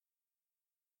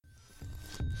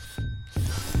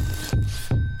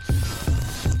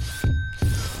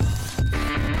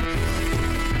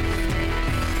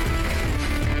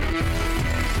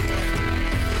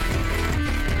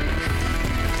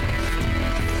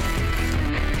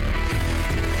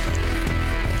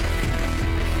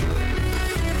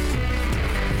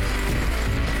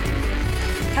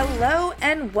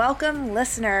and welcome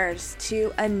listeners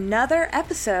to another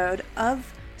episode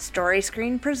of Story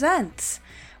Screen Presents.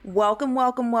 Welcome,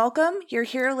 welcome, welcome. You're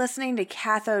here listening to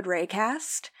Cathode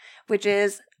Raycast, which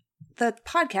is the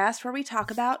podcast where we talk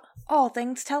about all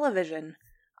things television.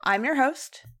 I'm your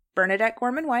host, Bernadette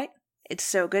Gorman-White. It's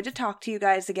so good to talk to you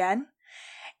guys again.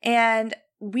 And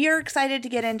we are excited to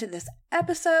get into this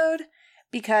episode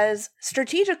because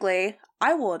strategically,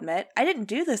 I will admit, I didn't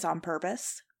do this on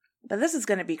purpose, but this is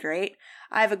going to be great.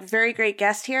 I have a very great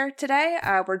guest here today.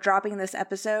 We're dropping this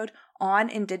episode on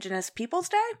Indigenous Peoples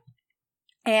Day,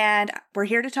 and we're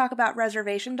here to talk about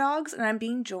reservation dogs, and I'm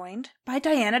being joined by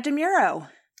Diana DeMuro.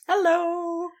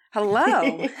 Hello.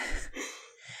 Hello.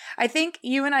 I think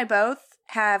you and I both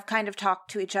have kind of talked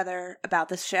to each other about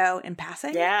this show in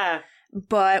passing. Yeah.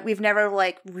 But we've never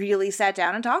really sat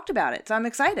down and talked about it. So I'm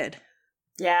excited.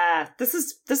 Yeah. This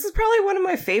is probably one of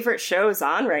my favorite shows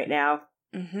on right now.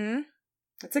 Mm-hmm.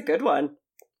 It's a good one.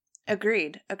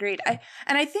 Agreed.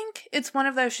 I think it's one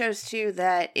of those shows too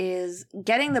that is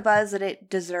getting the buzz that it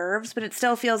deserves, but it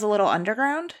still feels a little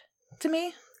underground to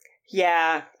me.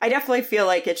 Yeah. I definitely feel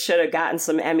like it should have gotten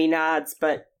some Emmy nods,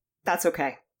 but that's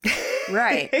okay.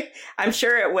 Right. I'm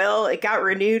sure it will. It got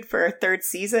renewed for a third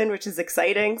season, which is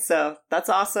exciting. So that's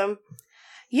awesome.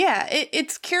 Yeah,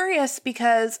 it's curious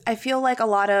because I feel like a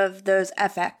lot of those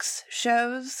FX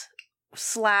shows /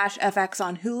 FX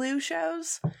on Hulu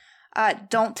shows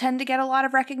don't tend to get a lot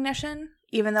of recognition,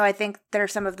 even though I think they're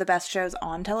some of the best shows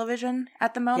on television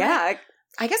at the moment. Yeah,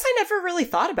 I guess I never really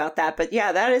thought about that, but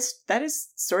yeah, that is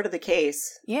sort of the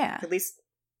case. Yeah. At least.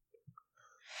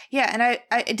 Yeah, and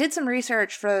I did some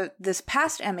research for this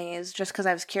past Emmys just because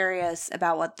I was curious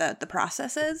about what the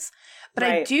process is. But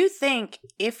right. I do think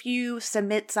if you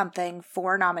submit something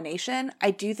for nomination,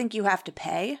 I do think you have to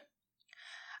pay.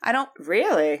 I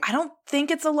don't think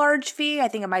it's a large fee. I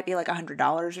think it might be like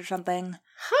 $100 or something.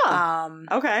 Huh.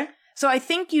 Okay. So I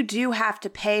think you do have to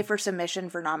pay for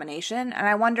submission for nomination. And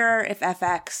I wonder if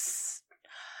FX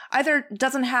either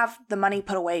doesn't have the money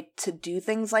put away to do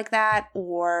things like that,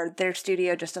 or their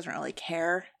studio just doesn't really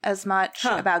care as much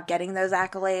about getting those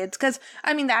accolades. Because,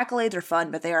 I mean, the accolades are fun,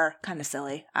 but they are kind of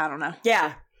silly. I don't know.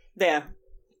 Yeah.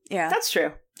 That's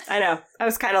true. I know. I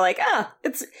was kind of like,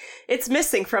 it's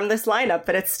missing from this lineup,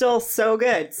 but it's still so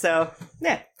good. So,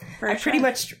 yeah. I pretty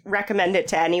much recommend it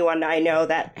to anyone I know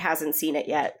that hasn't seen it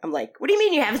yet. I'm like, what do you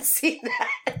mean you haven't seen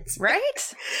that?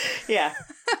 Right? Yeah.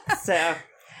 So...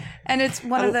 And it's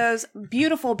one of those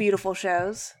beautiful, beautiful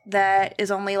shows that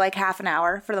is only like half an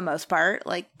hour for the most part.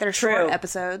 Like, they're short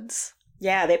episodes.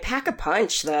 Yeah, they pack a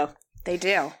punch, though. They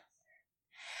do.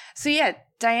 So, yeah,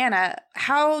 Diana,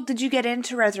 how did you get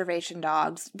into Reservation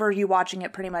Dogs? Were you watching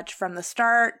it pretty much from the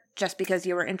start just because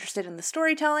you were interested in the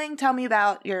storytelling? Tell me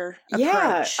about your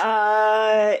approach.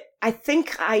 Yeah, I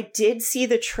think I did see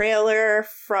the trailer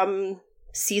from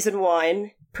season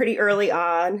 1 pretty early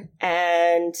on,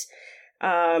 and...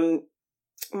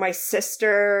 my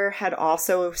sister had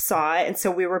also saw it, and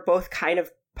so we were both kind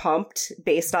of pumped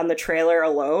based on the trailer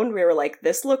alone. We were like,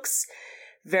 this looks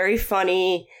very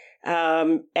funny,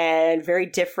 and very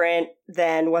different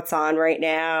than what's on right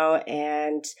now.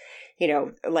 And, you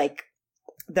know, like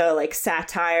the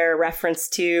satire reference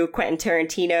to Quentin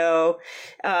Tarantino,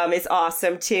 is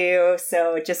awesome too.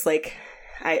 So just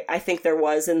I think there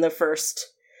was in the first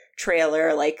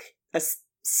trailer, like a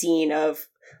scene of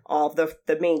all of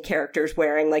the main characters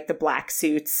wearing the black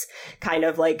suits kind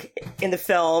of like in the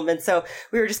film. And so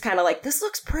we were just kind of like, this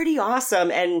looks pretty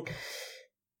awesome. And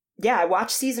yeah, I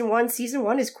watched season 1. Season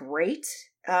 1 is great.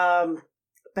 But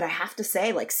I have to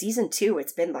say, season 2,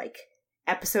 it's been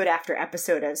episode after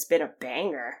episode has been a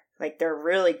banger. They're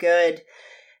really good,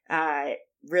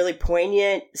 really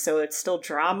poignant. So it's still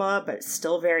drama, but it's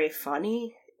still very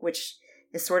funny, which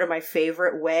is sort of my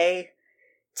favorite way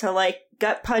to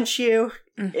gut punch you,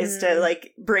 is to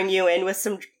bring you in with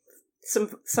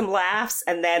some laughs,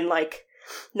 and then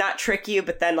not trick you,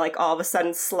 but then all of a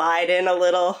sudden slide in a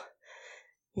little,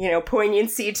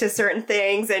 poignancy to certain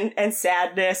things and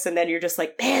sadness, and then you're just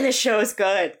like, man, this show is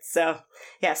good. So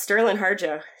yeah, Sterling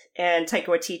Harjo and Taika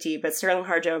Waititi, but Sterling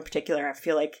Harjo in particular, I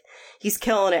feel like he's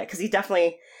killing it because he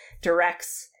definitely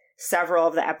directs several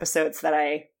of the episodes that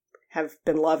I have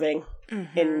been loving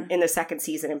in the second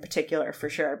season in particular, for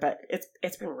sure. But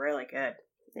it's been really good.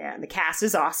 Yeah, and the cast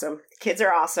is awesome. The kids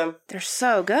are awesome. They're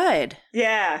so good.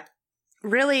 Yeah.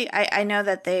 Really, I know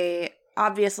that they,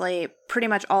 obviously, pretty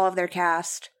much all of their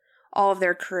cast, all of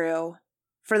their crew,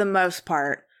 for the most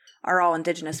part, are all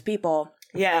Indigenous people.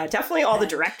 Yeah, definitely all the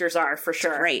directors are, for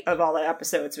sure, great. Of all the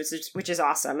episodes, which is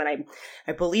awesome. And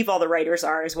I believe all the writers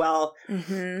are as well.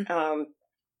 Mm-hmm.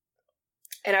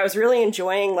 And I was really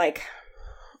enjoying,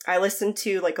 I listened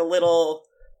to like a little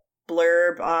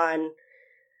blurb on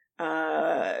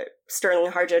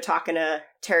Sterling Harjo talking to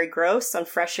Terry Gross on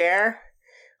Fresh Air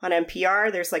on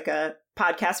NPR. There's like a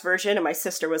podcast version, and my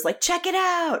sister was like, check it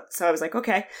out. So I was like,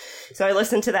 okay. So I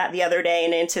listened to that the other day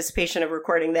in anticipation of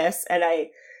recording this. And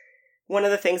one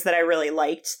of the things that I really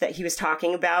liked that he was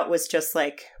talking about was just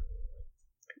like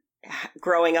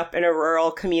growing up in a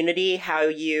rural community, how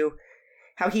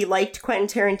he liked Quentin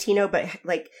Tarantino, but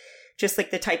like just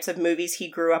like the types of movies he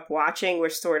grew up watching were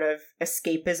sort of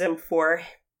escapism for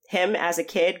him as a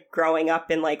kid growing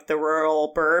up in like the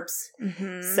rural burbs.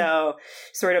 Mm-hmm. So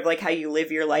sort of like how you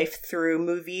live your life through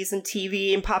movies and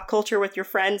TV and pop culture with your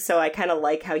friends. So I kind of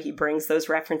like how he brings those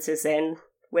references in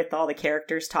with all the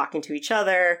characters talking to each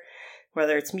other,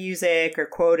 whether it's music or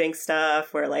quoting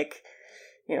stuff, or like,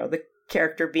 you know, the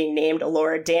character being named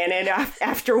Elora Danan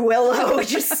after Willow,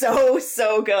 which is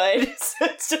so good. So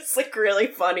it's just like really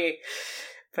funny.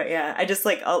 But yeah, I just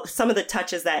like some of the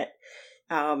touches that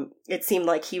it seemed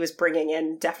like he was bringing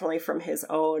in definitely from his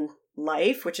own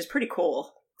life, which is pretty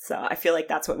cool. So I feel like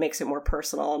that's what makes it more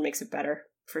personal and makes it better,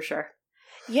 for sure.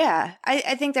 Yeah,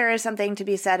 I think there is something to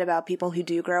be said about people who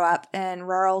do grow up in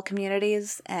rural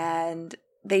communities, and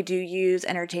they do use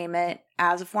entertainment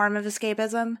as a form of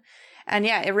escapism. And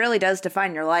yeah, it really does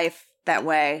define your life that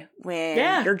way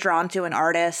when you're drawn to an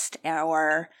artist,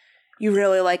 or you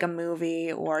really like a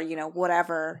movie, or, you know,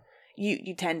 whatever.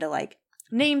 You tend to like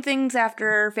name things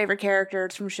after favorite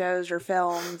characters from shows or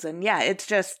films. And yeah, it's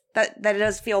just that it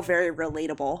does feel very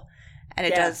relatable. And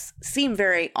it does seem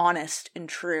very honest and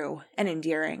true and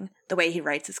endearing the way he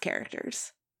writes his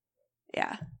characters.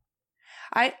 Yeah.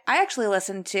 I actually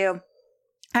I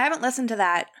haven't listened to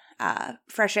that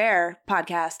Fresh Air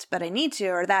podcast, but I need to,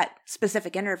 or that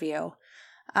specific interview.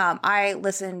 I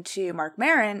listened to Marc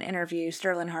Maron interview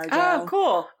Sterling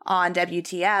Harjo on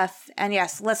WTF. And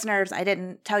yes, listeners, I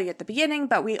didn't tell you at the beginning,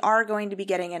 but we are going to be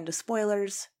getting into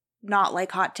spoilers. Not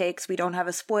like hot takes. We don't have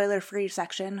a spoiler-free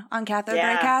section on Cathode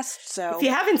Raycast. So if you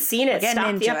haven't seen it,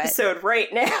 stop the episode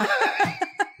right now.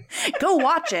 Go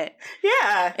watch it.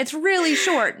 Yeah. It's really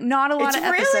short. Not a lot of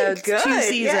episodes. Really good. 2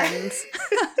 seasons.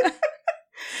 Yeah.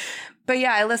 But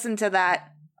yeah, I listened to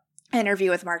that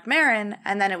interview with Marc Maron,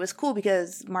 and then it was cool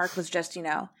because Marc was just, you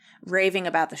know, raving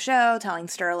about the show, telling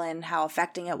Sterling how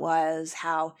affecting it was,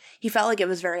 how he felt like it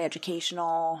was very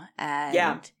educational,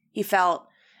 and he felt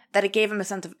that it gave him a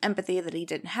sense of empathy that he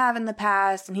didn't have in the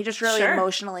past, and he just really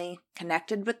emotionally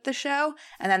connected with the show.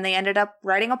 And then they ended up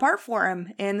writing a part for him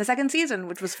in the 2nd season,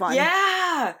 which was fun.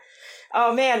 Yeah!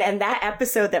 Oh man, and that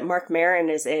episode that Marc Maron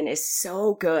is in is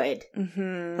so good.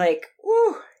 Mm-hmm. Like,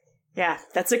 woo! Yeah,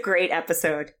 that's a great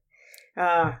episode.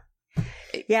 I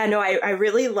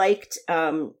really liked,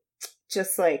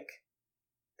 just like,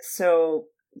 so,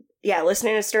 yeah,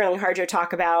 listening to Sterling Harjo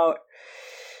talk about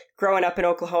growing up in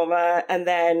Oklahoma, and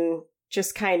then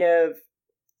just kind of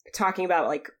talking about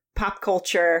like pop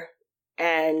culture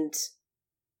and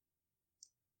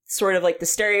sort of like the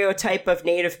stereotype of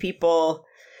Native people,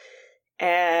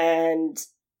 and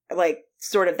like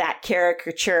sort of that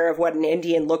caricature of what an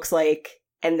Indian looks like,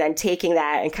 and then taking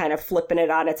that and kind of flipping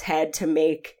it on its head to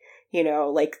make, you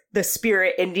know, like the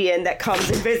spirit Indian that comes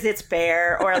and visits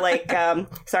Bear, or like,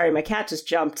 sorry, my cat just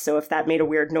jumped, so if that made a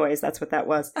weird noise, that's what that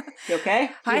was. You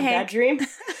okay? Hi, Hank. Bad dream?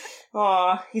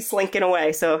 Aw, he's slinking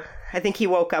away, so I think he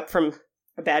woke up from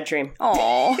a bad dream.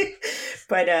 Aw.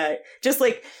 But just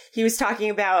like, he was talking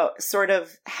about sort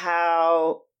of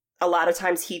how a lot of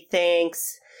times he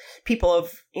thinks people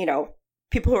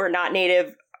who are not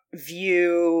Native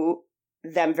view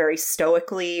them very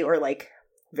stoically or like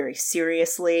very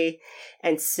seriously,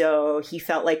 and so he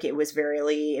felt like it was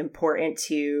really important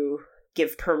to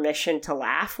give permission to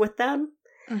laugh with them,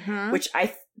 which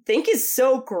I think is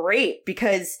so great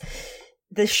because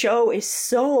the show is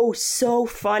so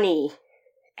funny,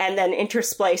 and then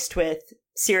interspliced with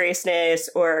seriousness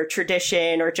or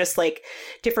tradition or just like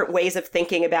different ways of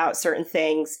thinking about certain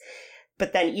things.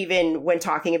 But then even when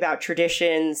talking about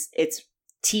traditions, it's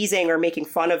teasing or making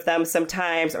fun of them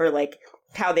sometimes, or like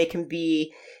how they can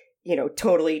be, you know,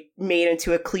 totally made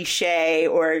into a cliche,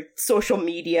 or social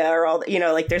media, or all, you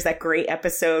know, like there's that great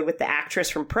episode with the actress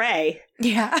from Prey.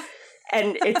 Yeah.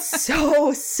 And it's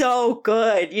so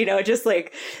good, you know, just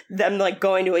like them like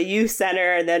going to a youth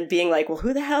center and then being like, well,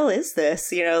 who the hell is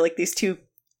this? You know, like these 2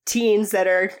 teens that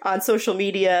are on social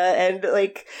media and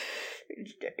like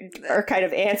are kind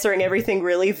of answering everything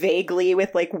really vaguely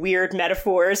with like weird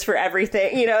metaphors for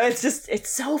everything. You know, it's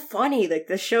so funny. Like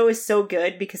the show is so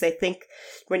good because I think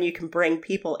when you can bring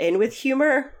people in with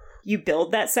humor, you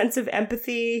build that sense of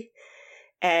empathy.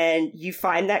 and you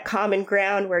find that common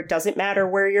ground where it doesn't matter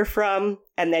where you're from.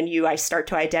 And then I start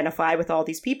to identify with all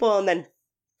these people. And then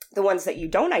the ones that you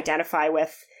don't identify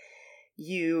with,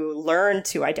 you learn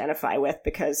to identify with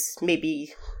because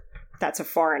maybe that's a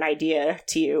foreign idea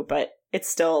to you, but it's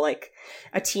still like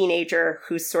a teenager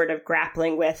who's sort of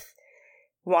grappling with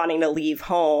wanting to leave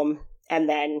home and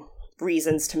then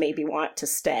reasons to maybe want to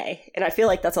stay. And I feel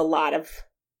like that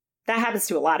happens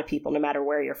to a lot of people no matter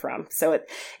where you're from. So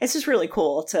it's just really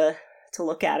cool to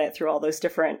look at it through all those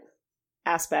different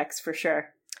aspects for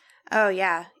sure. Oh,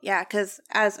 yeah. Yeah, because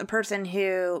as a person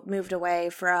who moved away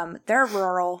from their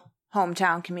rural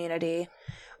hometown community,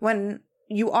 when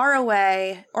you are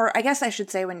away, or I guess I should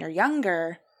say when you're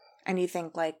younger, and you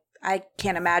think like, I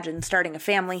can't imagine starting a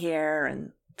family here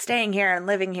and staying here and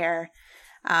living here,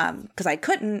 because I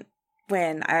couldn't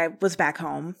when I was back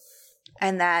home.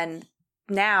 And then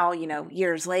now,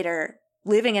 years later,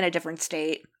 living in a different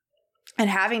state and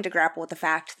having to grapple with the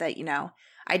fact that,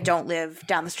 I don't live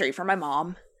down the street from my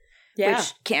mom,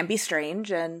 which can be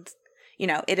strange. And,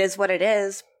 it is what it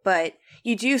is. But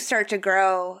you do start to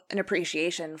grow an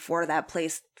appreciation for that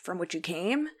place from which you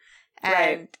came.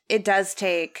 And it does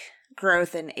take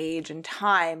growth and age and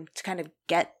time to kind of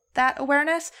get that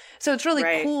awareness. So it's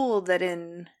really cool that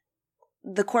in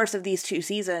the course of these 2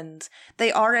 seasons,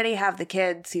 they already have the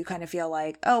kids who kind of feel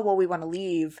like, oh, well, we want to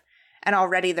leave. And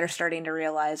already they're starting to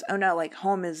realize, oh no, like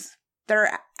there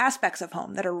are aspects of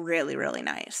home that are really, really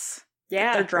nice.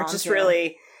 Yeah. They're drawn just to.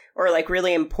 Really, or like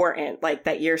really important, like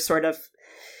that you're sort of,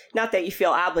 not that you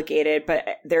feel obligated, but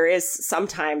there is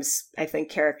sometimes, I think,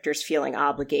 characters feeling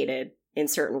obligated in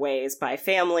certain ways by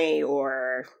family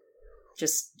or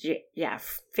just,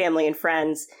 family and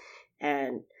friends.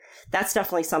 And that's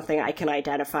definitely something I can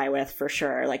identify with for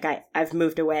sure. Like I've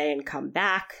moved away and come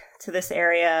back to this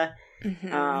area.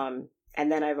 Mm-hmm.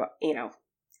 And then I've,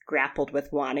 grappled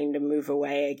with wanting to move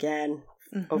away again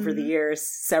over the years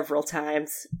several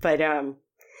times. But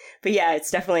yeah,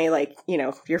 it's definitely like,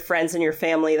 your friends and your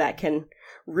family that can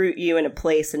root you in a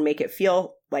place and make it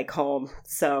feel like home.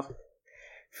 So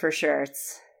for sure,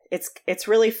 it's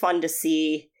really fun to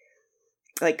see.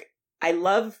 Like, I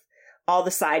love all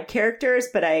the side characters,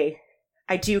 but I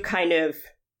do kind of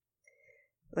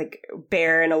like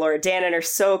Bear and Elora Danan are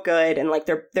so good, and like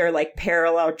they're like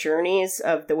parallel journeys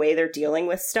of the way they're dealing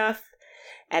with stuff.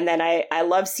 And then I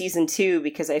love season 2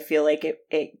 because I feel like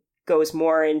it goes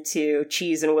more into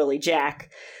Cheese and Willie Jack,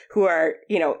 who are,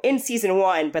 in season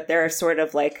 1, but they're sort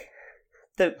of like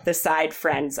the side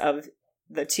friends of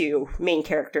the 2 main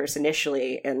characters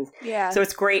initially. And so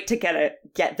it's great to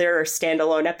get their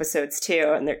standalone episodes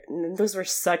too. And those were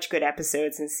such good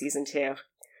episodes in season 2.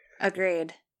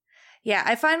 Agreed. Yeah,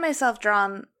 I find myself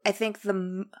drawn, I think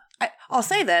I'll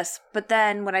say this, but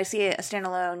then when I see a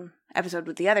standalone episode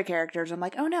with the other characters, I'm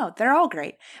like, oh no, they're all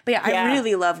great. But yeah, I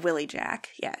really love Willie Jack.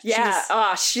 Yeah.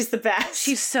 She's the best.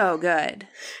 She's so good.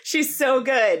 She's so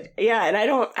good. Yeah, and I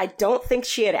don't think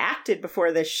she had acted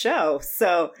before this show.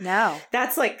 So no,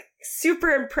 that's like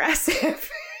super impressive.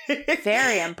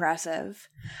 Very impressive.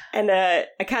 And I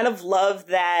kind of love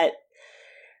that.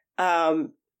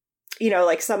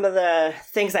 Like some of the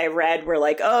things I read were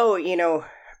like, oh,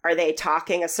 are they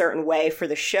talking a certain way for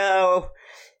the show?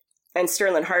 And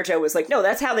Sterling Harjo was like, no,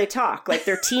 that's how they talk. Like,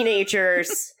 they're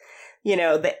teenagers,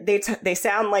 they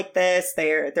sound like this.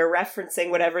 They're referencing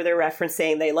whatever they're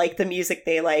referencing. They like the music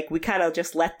they like. We kind of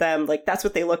just let them, like, that's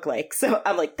what they look like. So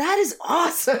I'm like, that is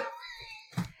awesome.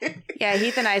 Yeah,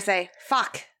 Heath and I say,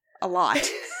 fuck, a lot.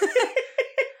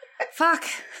 Fuck.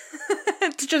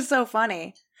 It's just so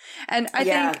funny. And I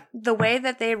think the way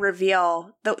that they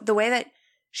reveal, the way that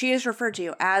she is referred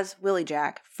to as Willie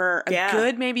Jack for a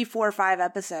good maybe 4 or 5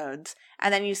 episodes,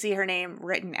 and then you see her name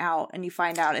written out and you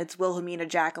find out it's Wilhelmina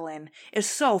Jacqueline, is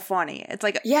so funny. It's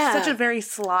like such a very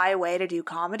sly way to do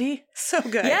comedy. So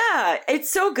good. Yeah, it's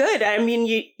so good. I mean,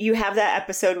 you have that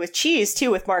episode with Cheese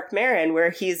too, with Mark Maron,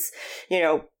 where he's,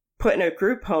 put in a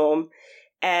group home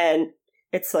and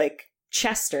it's like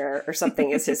Chester or something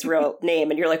is his real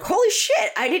name. And you're like, holy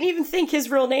shit, I didn't even think his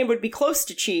real name would be close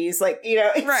to Cheese. Like,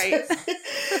 right.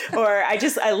 Or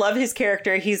I love his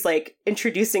character. He's like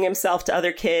introducing himself to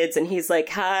other kids and he's like,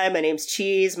 hi, my name's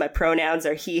Cheese. My pronouns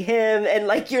are he, him. And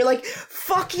like, you're like,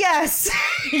 fuck yes.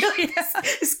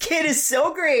 This kid is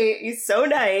so great. He's so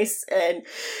nice. And,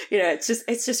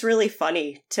 it's just really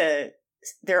funny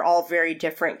they're all very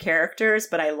different characters,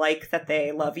 but I like that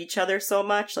they love each other so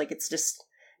much. Like, it's just,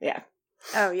 yeah.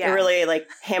 Oh, yeah. It really, like,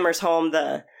 hammers home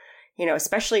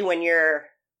especially when you're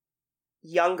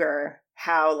younger,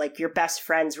 how, like, your best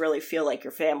friends really feel like your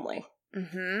family.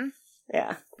 Mm-hmm.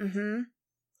 Yeah. Mm-hmm.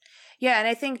 Yeah, and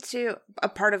I think, too, a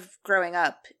part of growing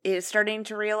up is starting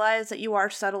to realize that you are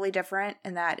subtly different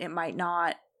and that it might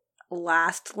not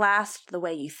last the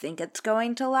way you think it's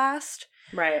going to last.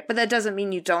 Right. But that doesn't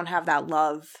mean you don't have that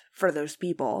love for those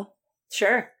people.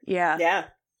 Sure. Yeah. Yeah.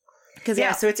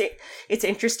 So it's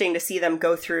interesting to see them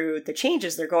go through the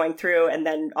changes they're going through, and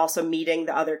then also meeting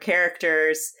the other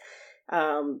characters,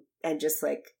 and just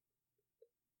like,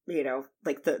 you know,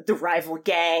 like the rival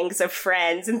gangs of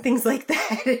friends and things like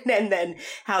that, and then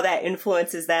how that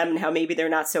influences them and how maybe they're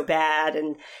not so bad,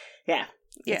 and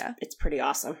it's pretty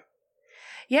awesome.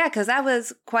 Yeah, because that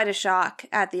was quite a shock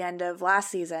at the end of last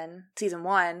season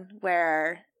 1,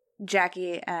 where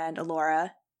Jackie and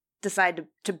Elora decide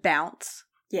to bounce.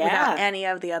 Yeah. Without any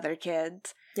of the other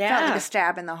kids. Yeah. Felt like a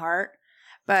stab in the heart.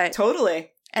 But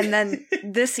totally. And then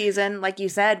this season, like you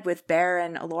said, with Bear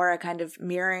and Elora kind of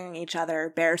mirroring each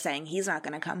other, Bear saying he's not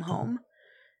going to come home.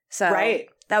 So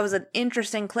that was an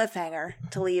interesting cliffhanger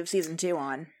to leave season 2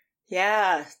 on.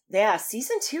 Yeah. Yeah.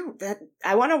 Season 2,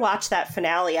 I want to watch that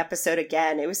finale episode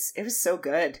again. It was so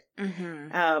good.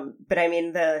 Mm-hmm. But I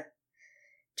mean, the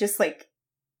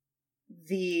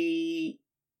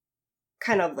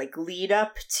kind of like lead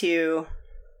up to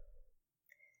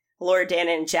Elora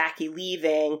Danan and Jackie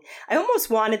leaving, I almost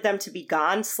wanted them to be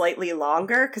gone slightly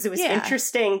longer, because it was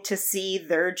interesting to see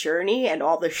their journey and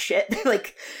all the shit,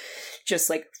 like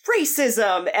just like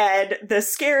racism and the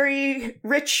scary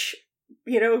rich,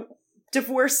 you know,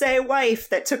 divorcee wife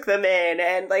that took them in,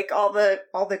 and like all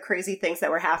the crazy things that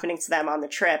were happening to them on the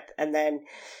trip, and then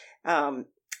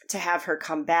to have her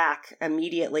come back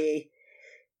immediately.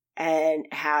 And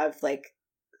have, like,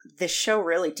 this show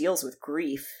really deals with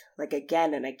grief, like,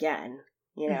 again and again,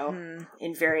 you know,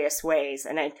 in various ways.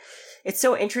 And it's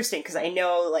so interesting because I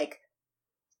know, like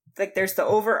there's the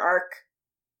over arc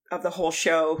of the whole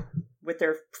show with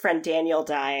their friend Daniel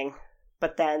dying,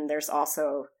 but then there's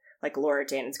also, like, Elora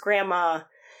Danan's grandma,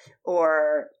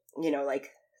 or, you know, like,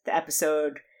 the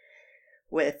episode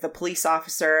with the police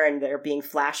officer and there being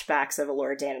flashbacks of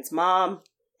Elora Danan's mom.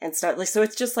 And stuff. So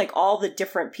it's just like all the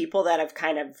different people that have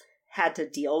kind of had to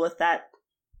deal with that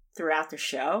throughout the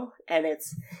show. And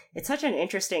it's such an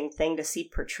interesting thing to see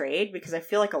portrayed, because I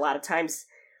feel like a lot of times,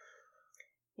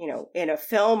 you know, in a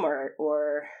film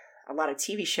or a lot of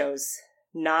TV shows,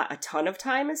 not a ton of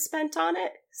time is spent on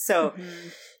it. So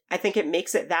I think it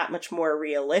makes it that much more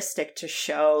realistic to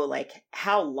show like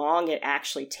how long it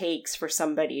actually takes for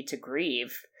somebody to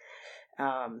grieve.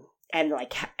 And,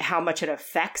 like, how much it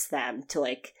affects them to,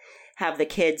 like, have the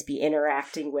kids be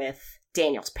interacting with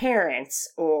Daniel's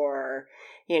parents, or,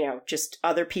 you know, just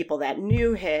other people that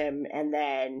knew him, and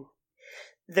then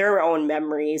their own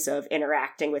memories of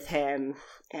interacting with him.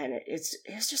 And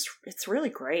it's really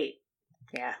great.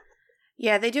 Yeah.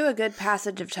 Yeah, they do a good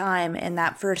passage of time in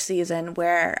that first season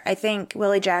where I think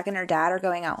Willie Jack and her dad are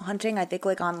going out hunting, I think,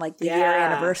 like, on, like, the year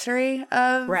anniversary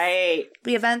of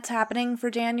the events happening for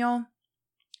Daniel.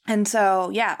 And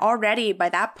so, yeah, already by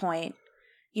that point,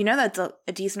 you know that's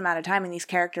a decent amount of time, and these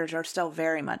characters are still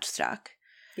very much stuck.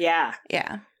 Yeah.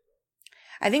 Yeah.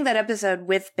 I think that episode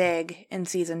with Big in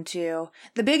season 2,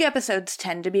 the Big episodes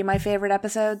tend to be my favorite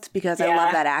episodes because I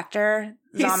love that actor,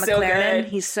 Zahn McClarnon.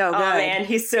 He's so good. Oh, man,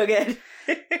 he's so good.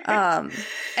 And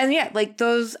yeah, like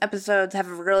those episodes have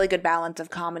a really good balance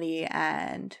of comedy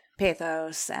and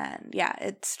pathos, and yeah,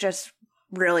 it's just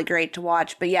really great to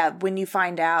watch. But yeah, when you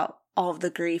find out all of the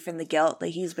grief and the guilt that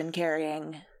he's been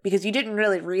carrying, because you didn't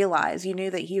really realize, you knew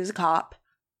that he was a cop.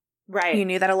 Right. You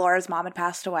knew that Elora's mom had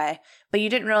passed away, but you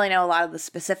didn't really know a lot of the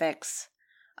specifics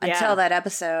until that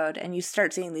episode, and you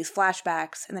start seeing these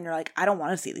flashbacks, and then you're like, I don't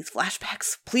want to see these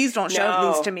flashbacks. Please don't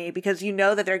show these to me, because you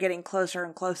know that they're getting closer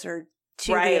and closer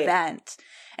to the event.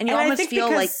 And you almost feel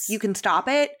like you can stop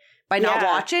it by not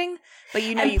watching, but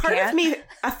you know you can't. Part of me,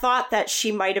 I thought that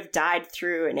she might have died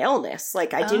through an illness.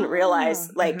 Like, I didn't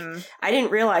realize, I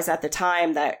didn't realize at the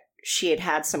time that she had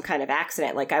had some kind of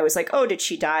accident. Like, I was like, oh, did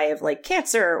she die of, like,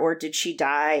 cancer, or did she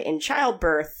die in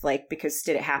childbirth? Like, because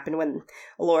did it happen when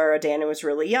Elora Danan was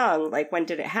really young? Like, when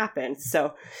did it happen?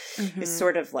 So it's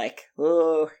sort of like,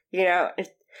 oh, you know.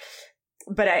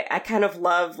 But I kind of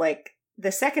love, like,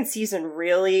 the second season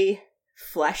really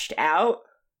fleshed out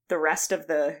the rest of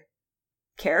the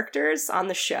characters on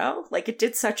the show. Like, it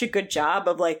did such a good job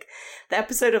of, like, the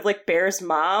episode of, like, Bear's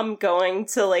mom going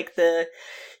to, like, the,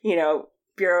 you know,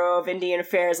 Bureau of Indian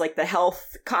Affairs, like, the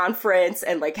health conference,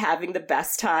 and, like, having the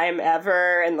best time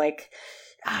ever, and, like,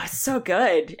 it's so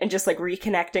good. And just, like,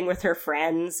 reconnecting with her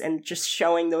friends, and just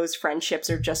showing those friendships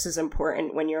are just as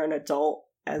important when you're an adult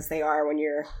as they are when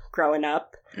you're growing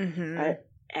up.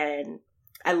 And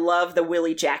I love the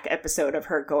Willie Jack episode of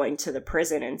her going to the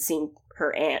prison and seeing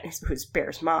her aunt, who's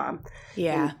Bear's mom.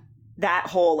 Yeah. And that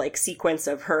whole like sequence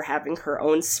of her having her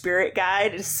own spirit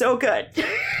guide is so good.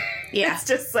 Yeah. It's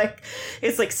just like,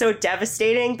 it's like so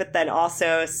devastating, but then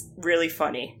also really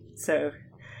funny. So,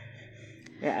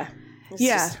 yeah.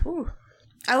 Yeah.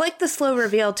 I like the slow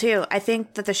reveal too. I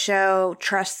think that the show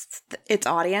trusts its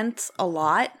audience a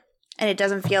lot, and it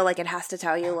doesn't feel like it has to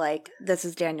tell you like, this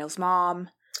is Daniel's mom.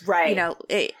 Right. You know,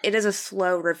 it is a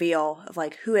slow reveal of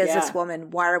like, who is this woman?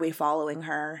 Why are we following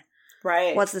her?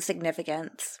 Right. What's the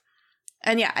significance?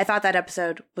 And yeah, I thought that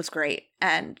episode was great.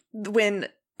 And when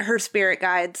her spirit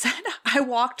guide said, I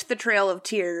walked the trail of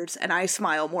tears and I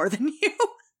smile more than you,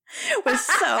 was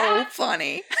so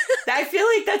funny. I feel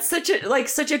like that's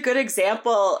such a good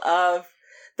example of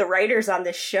the writers on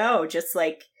this show just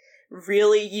like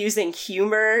really using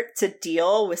humor to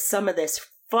deal with some of this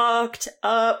fucked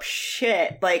up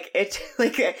shit. Like it's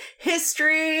like a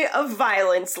history of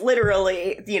violence,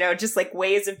 literally, you know, just like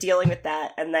ways of dealing with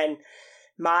that and then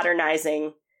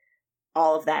modernizing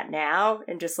all of that now.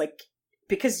 And just like,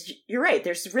 because you're right,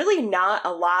 there's really not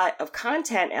a lot of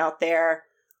content out there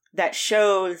that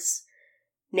shows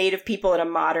Native people in a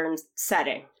modern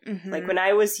setting. Mm-hmm. Like when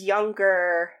I was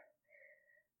younger,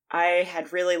 I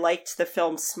had really liked the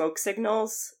film Smoke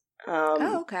Signals.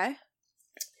 Okay.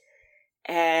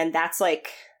 And that's like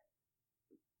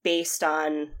based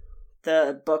on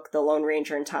the book The Lone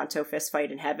Ranger and Tonto Fist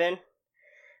Fight in Heaven,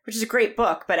 which is a great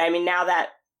book. But I mean, now that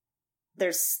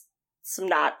there's some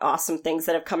not awesome things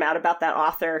that have come out about that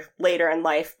author later in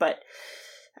life, but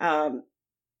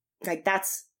like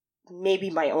that's maybe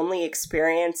my only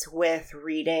experience with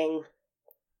reading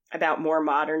about more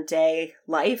modern day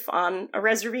life on a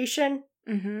reservation,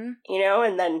 mm-hmm. you know,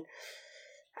 and then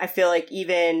I feel like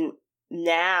even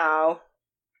now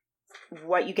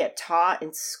what you get taught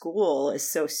in school is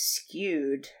so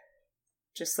skewed,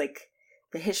 just like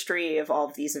the history of all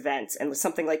of these events, and with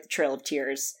something like the Trail of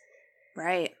Tears,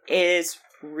 right, is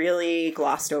really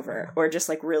glossed over or just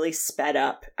like really sped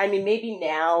up. I mean, maybe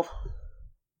now,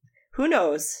 who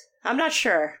knows? I'm not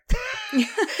sure.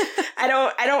 I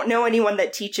don't know anyone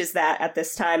that teaches that at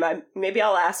this time. Maybe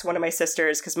I'll ask one of my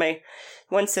sisters, because my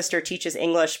one sister teaches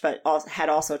English, but had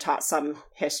also taught some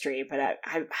history. But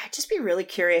I'd just be really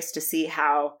curious to see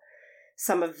how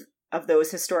some of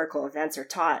those historical events are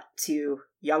taught to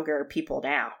younger people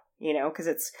now. You know, because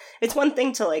it's one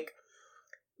thing to like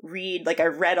read. Like I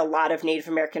read a lot of Native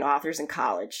American authors in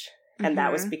college, and mm-hmm.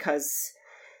 that was because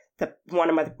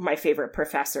one of my favorite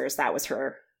professors, that was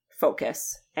her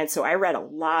focus. And so I read a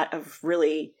lot of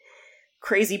really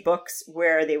crazy books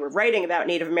where they were writing about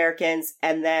Native Americans,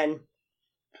 and then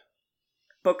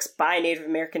books by Native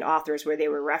American authors where they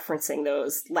were referencing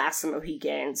those Last of the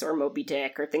Mohicans or Moby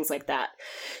Dick or things like that.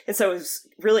 And so it was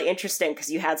really interesting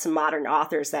because you had some modern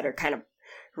authors that are kind of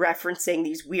referencing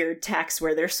these weird texts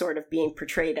where they're sort of being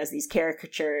portrayed as these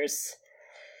caricatures.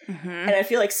 Mm-hmm. And I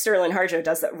feel like Sterling Harjo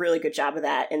does a really good job of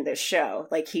that in this show.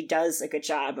 Like he does a good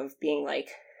job of being like,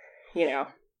 you know,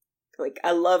 like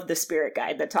I love the spirit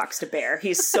guide that talks to Bear.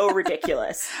 He's so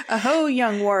ridiculous. Aho,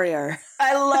 young warrior.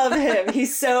 I love him.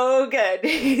 He's so good.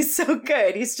 He's so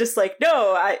good. He's just like,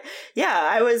 no,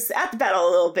 I was at the Battle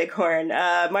of Little Bighorn.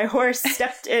 My horse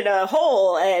stepped in a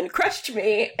hole and crushed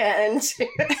me, and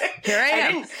here I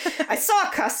am. I saw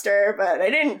Custer, but I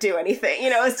didn't do anything.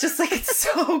 You know, it's just like, it's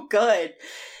so good.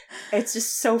 It's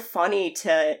just so funny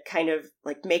to kind of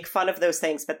like make fun of those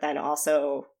things, but then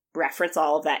also reference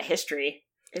all of that history.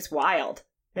 It's wild.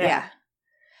 Yeah.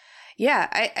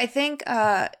 I think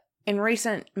in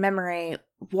recent memory,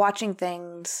 watching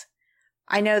things,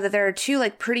 I know that there are two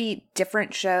like pretty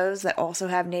different shows that also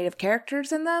have Native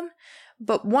characters in them,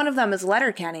 but one of them is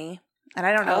Letterkenny, and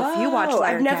I don't know if you watch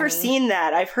Letterkenny. I've never seen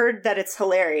that. I've heard that it's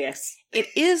hilarious. It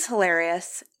is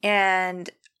hilarious, and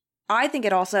I think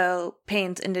it also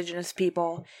paints Indigenous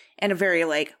people in a very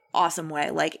like awesome way.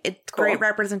 Like it's cool. Great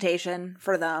representation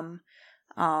for them.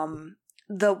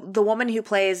 The woman who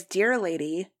plays Deer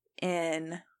Lady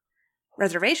in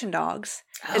Reservation Dogs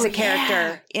is a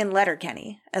character in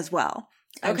Letterkenny as well.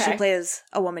 And she plays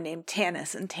a woman named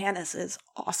Tanis, and Tanis is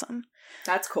awesome.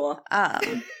 That's cool.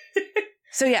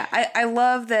 So yeah, I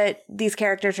love that these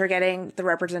characters are getting the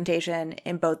representation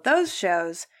in both those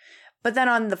shows. But then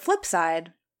on the flip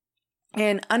side,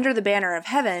 in Under the Banner of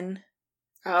Heaven,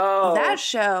 that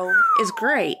show is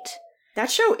great. That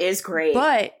show is great.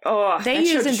 But they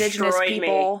use Indigenous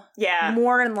people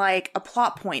more in like a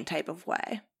plot point type of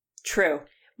way. True.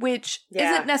 Which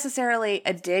isn't necessarily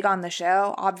a dig on the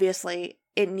show. Obviously,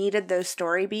 it needed those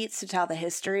story beats to tell the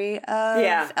history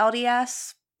of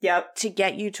LDS. Yep. to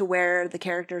get you to where the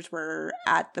characters were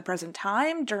at the present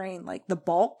time during like the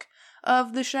bulk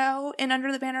of the show in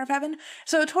Under the Banner of Heaven.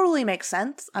 So it totally makes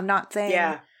sense. I'm not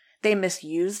saying they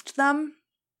misused them,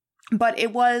 but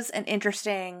it was an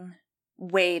interesting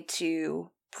way to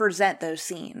present those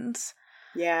scenes.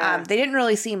 Yeah. They didn't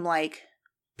really seem like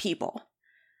people.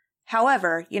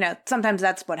 However, you know, sometimes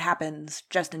that's what happens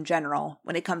just in general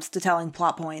when it comes to telling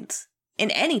plot points in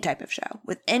any type of show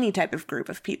with any type of group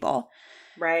of people.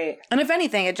 Right. And if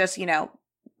anything, it just, you know,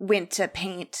 went to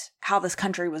paint how this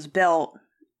country was built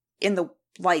in the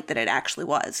light that it actually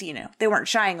was. You know, they weren't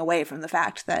shying away from the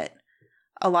fact that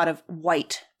a lot of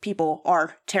white people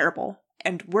are terrible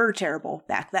and were terrible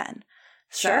back then.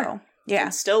 Sure. So, yeah.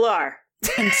 And still are.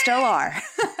 And still are.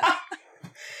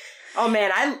 Oh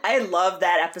man, I love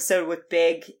that episode with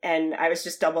Big, and I was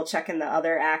just double checking the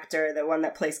other actor, the one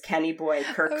that plays Kenny Boy,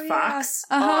 Kirk Fox.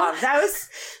 Uh-huh. Oh, that was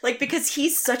like, because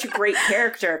he's such a great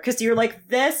character, because you're like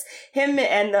him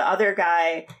and the other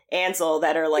guy, Ansel,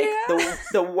 that are like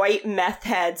the white meth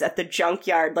heads at the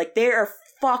junkyard, like they are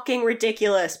fucking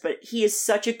ridiculous, but he is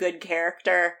such a good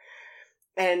character,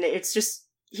 and it's just,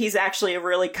 he's actually a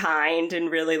really kind and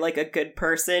really like a good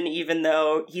person, even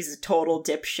though he's a total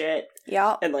dipshit.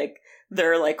 Yeah. And like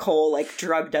their like whole like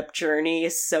drugged up journey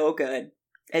is so good.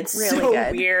 It's really so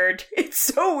good. Weird. It's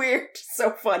so weird.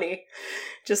 So funny.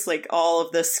 Just like all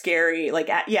of the scary, like,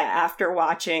 after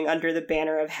watching Under the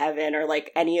Banner of Heaven or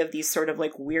like any of these sort of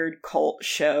like weird cult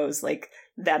shows, like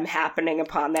them happening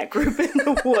upon that group in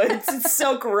the woods. It's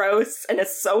so gross and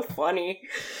it's so funny.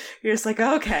 You're just like,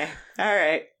 okay, all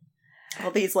right.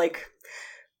 All these like,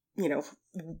 you know,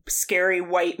 scary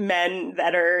white men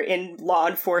that are in law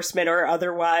enforcement or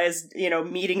otherwise, you know,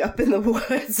 meeting up in the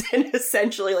woods and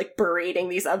essentially like berating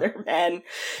these other men.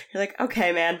 You're like,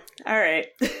 okay, man. All right.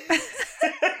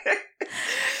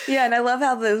 Yeah, and I love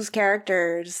how those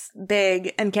characters,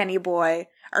 Big and Kenny Boy,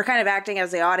 are kind of acting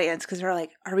as the audience because they're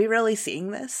like, are we really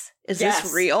seeing this? Is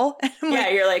this real? Yeah,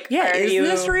 you're like, yeah, is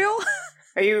this real?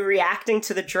 Are you reacting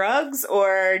to the drugs,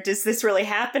 or does this really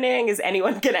happening? Is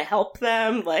anyone going to help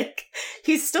them? Like,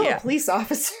 he's still a police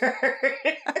officer.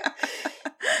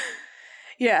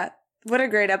 Yeah, what a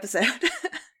great episode.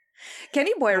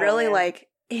 Kenny Boy really, like,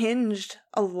 hinged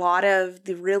a lot of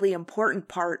the really important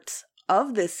parts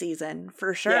of this season,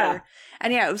 for sure. Yeah.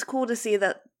 And yeah, it was cool to see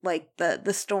that, like,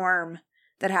 the storm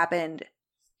that happened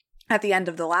at the end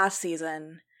of the last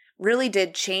season really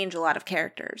did change a lot of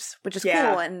characters, which is cool.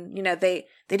 And, you know, they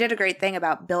did a great thing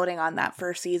about building on that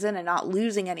first season and not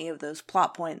losing any of those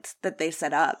plot points that they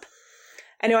set up.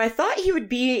 I know, I thought he would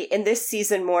be in this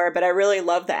season more, but I really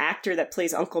love the actor that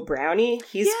plays Uncle Brownie.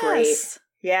 He's great.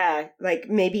 Yeah, like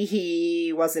maybe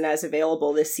he wasn't as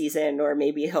available this season, or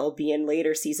maybe he'll be in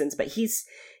later seasons, but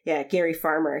Gary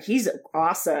Farmer, he's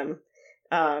awesome.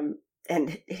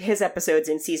 And his episodes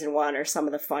in season 1 are some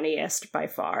of the funniest by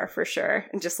far, for sure.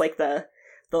 And just like the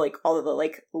like all of the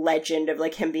like legend of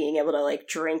like him being able to like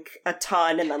drink a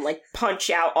ton and then like punch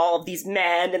out all of these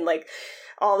men and like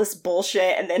all this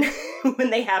bullshit. And then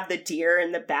when they have the deer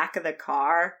in the back of the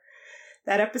car,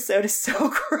 that episode is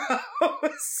so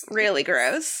gross. Really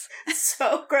gross.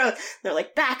 So gross. They're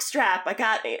like, backstrap, I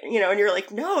got it. You know, and you're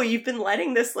like, no, you've been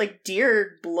letting this like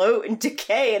deer bloat and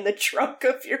decay in the trunk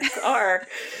of your car.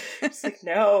 It's like,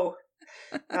 no.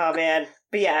 Oh, man.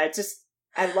 But yeah,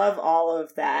 I love all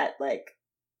of that, like,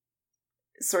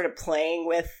 sort of playing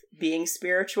with being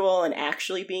spiritual and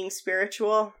actually being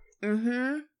spiritual.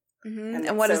 Mm-hmm. Mm-hmm.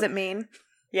 And what does it mean?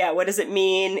 Yeah, what does it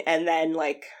mean? And then,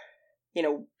 like, you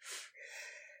know,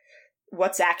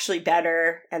 what's actually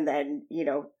better, and then, you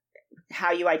know,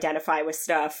 how you identify with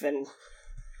stuff. And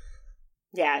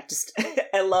yeah, just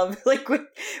I love like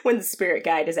when the spirit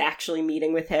guide is actually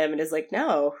meeting with him and is like,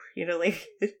 no, you know, like,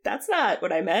 that's not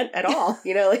what I meant at all.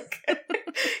 You know, like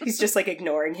he's just like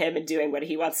ignoring him and doing what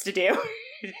he wants to do.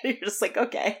 You're just like,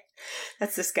 okay,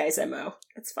 that's this guy's MO.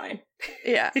 It's fine.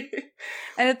 Yeah.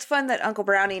 And it's fun that Uncle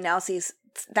Brownie now sees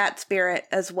that spirit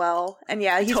as well. And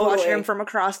yeah, he's watching him from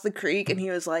across the creek, and he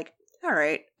was like, all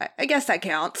right, I guess that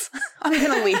counts. I'm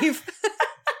going to leave.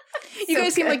 You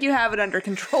guys seem like you have it under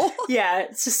control. Yeah,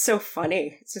 it's just so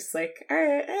funny. It's just like, all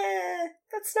right,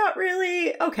 that's not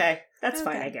really, okay, that's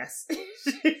fine, I guess.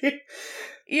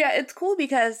 Yeah, it's cool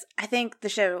because I think the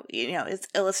show, you know, is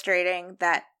illustrating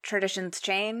that traditions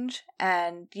change,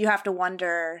 and you have to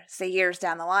wonder, say, years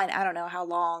down the line, I don't know how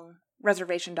long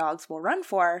Reservation Dogs will run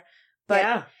for,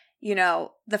 but, you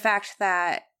know, the fact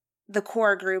that the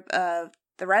core group of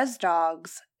the Res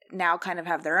Dogs now kind of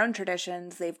have their own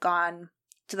traditions. They've gone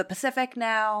to the Pacific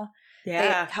now.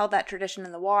 Yeah. They held that tradition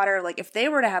in the water. Like, if they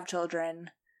were to have children,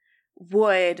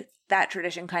 would that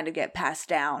tradition kind of get passed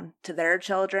down to their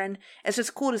children. It's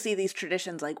just cool to see these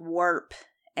traditions like warp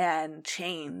and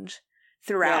change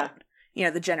throughout,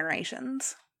 the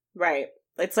generations. Right.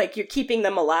 It's like you're keeping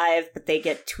them alive, but they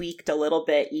get tweaked a little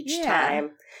bit each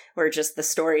time, where just the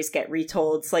stories get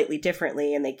retold slightly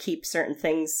differently, and they keep certain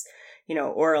things,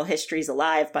 oral histories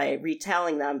alive by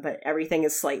retelling them, but everything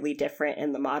is slightly different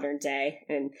in the modern day.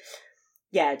 And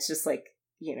yeah, it's just like,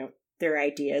 their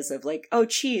ideas of like, oh,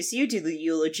 Cheese, you do the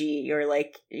eulogy, or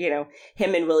like,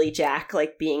 him and Willie Jack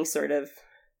like being sort of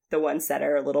the ones that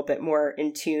are a little bit more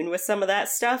in tune with some of that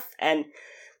stuff, and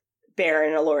Bear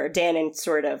and Elora Danan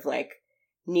sort of like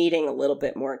needing a little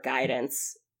bit more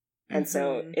guidance. And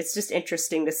so it's just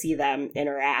interesting to see them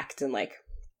interact. And like,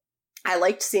 I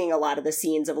liked seeing a lot of the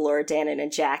scenes of Elora Danan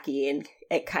and Jackie, and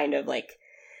it kind of like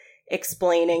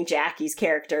explaining Jackie's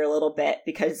character a little bit,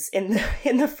 because in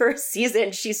the first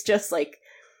season, she's just like,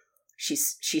 she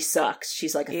sucks.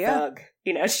 She's like a thug,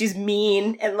 she's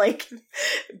mean and like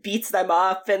beats them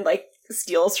up and like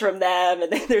steals from them.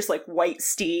 And then there's like White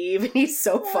Steve, and he's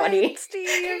so funny. White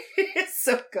Steve. He's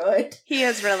so good. He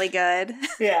is really good.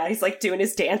 Yeah, he's like doing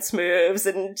his dance moves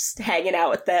and just hanging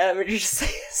out with them. And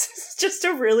it's just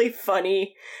a really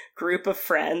funny group of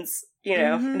friends,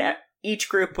 And each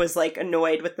group was like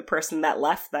annoyed with the person that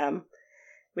left them,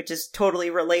 which is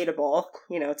totally relatable,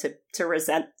 to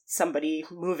resent somebody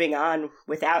moving on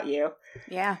without you.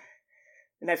 Yeah.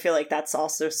 And I feel like that's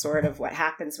also sort of what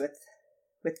happens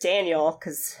with Daniel,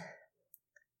 because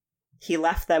he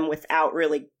left them without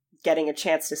really getting a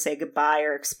chance to say goodbye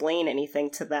or explain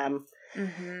anything to them,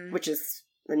 which is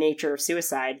the nature of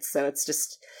suicide. So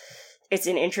it's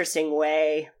an interesting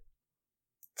way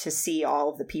to see all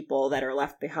of the people that are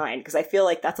left behind, because I feel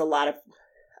like that's a lot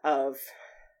of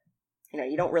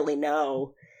you don't really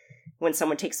know when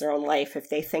someone takes their own life if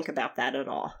they think about that at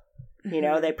all.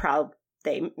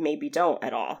 They maybe don't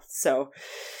at all. So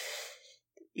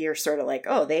you're sort of like,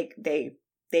 oh, they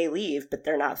leave, but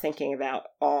they're not thinking about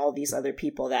all these other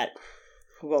people that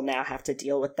will now have to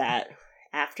deal with that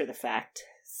after the fact.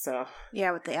 So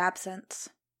yeah, with the absence.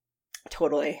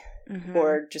 Totally.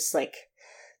 Or just like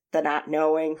the not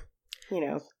knowing,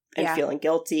 and feeling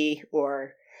guilty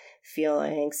or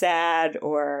feeling sad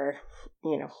or,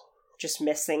 just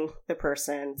missing the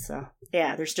person. So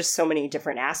yeah, there's just so many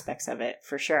different aspects of it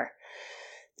for sure.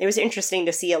 It was interesting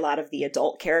to see a lot of the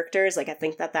adult characters. Like, I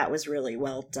think that was really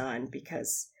well done,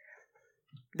 because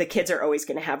the kids are always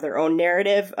going to have their own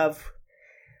narrative of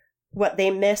what they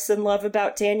miss and love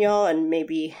about Daniel, and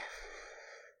maybe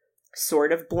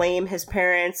sort of blame his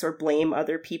parents or blame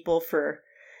other people for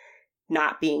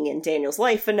not being in Daniel's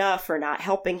life enough or not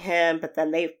helping him, but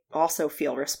then they also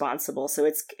feel responsible. So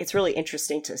it's really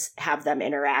interesting to have them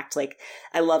interact. Like,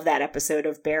 I love that episode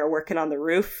of Bear working on the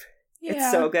roof. Yeah.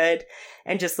 It's so good.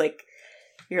 And just like,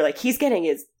 you're like, he's getting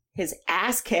his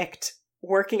ass kicked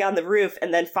working on the roof.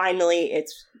 And then finally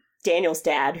it's Daniel's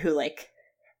dad who like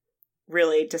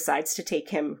really decides to take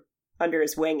him under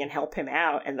his wing and help him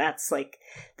out. And that's like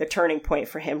the turning point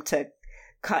for him to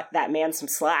cut that man some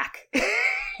slack.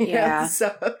 Yeah.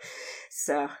 So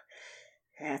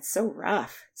yeah, it's so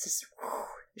rough. It's just,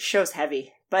 the show's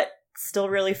heavy, but still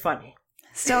really funny.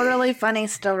 Still really funny,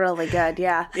 still really good.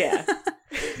 Yeah. Yeah.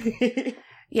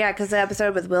 Yeah, because the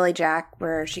episode with Willie Jack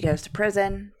where she goes to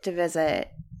prison to visit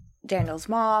Daniel's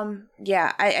mom.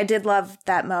 Yeah, I did love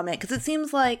that moment, because it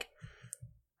seems like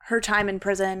her time in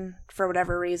prison, for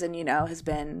whatever reason, has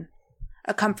been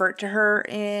a comfort to her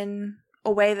in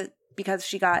a way that, because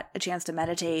she got a chance to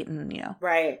meditate and,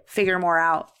 right, figure more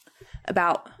out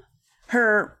about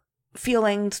her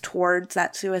feelings towards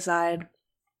that suicide.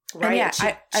 Right. Yeah,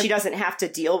 she doesn't have to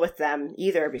deal with them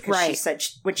either, because she said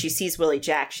when she sees Willie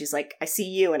Jack, she's like, I see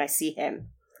you and I see him.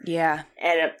 Yeah.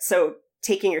 And so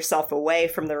taking yourself away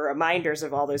from the reminders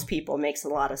of all those people makes a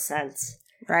lot of sense.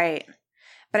 Right.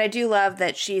 But I do love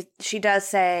that she does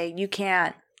say you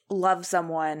can't love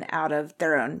someone out of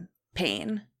their own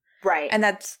pain. Right. And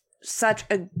that's such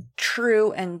a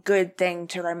true and good thing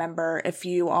to remember if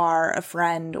you are a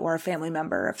friend or a family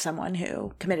member of someone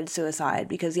who committed suicide,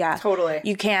 because totally,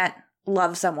 you can't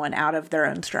love someone out of their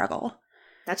own struggle.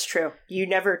 That's true. You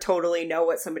never totally know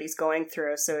what somebody's going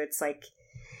through, so it's like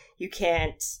you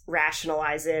can't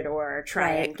rationalize it or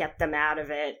try and get them out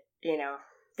of it.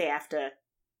 They have to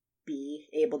be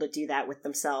able to do that with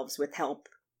themselves with help.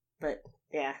 But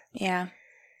yeah.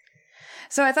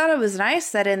 So I thought it was nice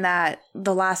that in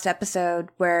the last episode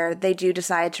where they do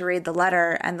decide to read the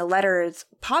letter, and the letter is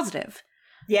positive.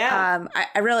 Yeah.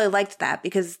 I really liked that,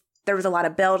 because there was a lot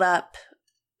of build up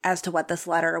as to what this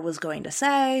letter was going to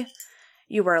say.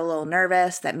 you were a little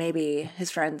nervous that maybe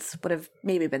his friends would have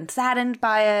maybe been saddened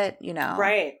by it, you know.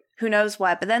 Right. Who knows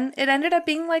what. But then it ended up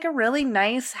being like a really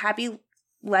nice, happy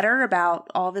letter about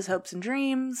all of his hopes and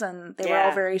dreams, and they were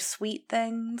all very sweet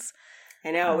things.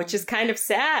 I know, which is kind of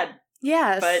sad.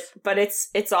 Yes. But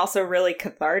it's also really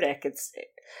cathartic. It's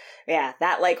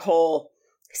that like whole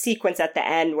sequence at the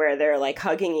end where they're like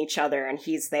hugging each other and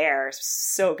he's there.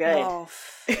 So good. Oh.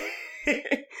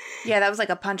 Yeah, that was like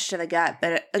a punch to the gut,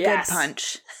 but a good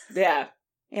punch. Yeah.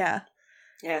 Yeah.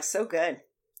 Yeah, so good.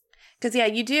 Because,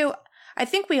 you do. I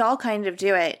think we all kind of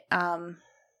do it.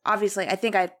 Obviously, I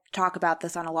think I talk about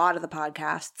this on a lot of the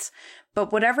podcasts,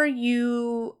 but whatever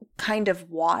you kind of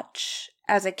watch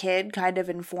as a kid kind of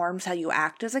informs how you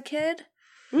act as a kid.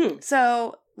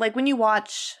 So, like, when you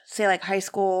watch, say, like, high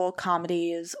school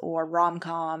comedies or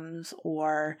rom-coms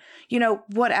or, you know,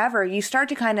 whatever, you start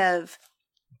to kind of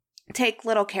take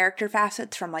little character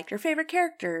facets from, like, your favorite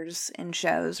characters in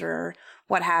shows or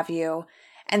what have you,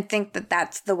 and think that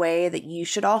that's the way that you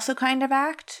should also kind of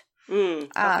act.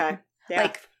 Okay. Yeah.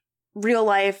 Like, real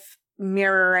life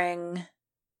mirroring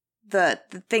the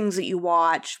things that you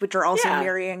watch, which are also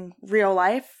mirroring real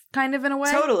life, kind of, in a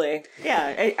way. Totally.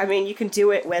 Yeah. I mean, you can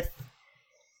do it with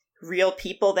real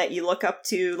people that you look up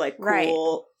to, like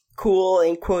cool,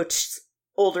 in quotes,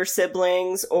 older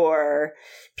siblings, or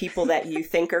people that you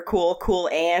think are cool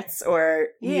aunts, or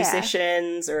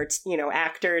musicians, or, you know,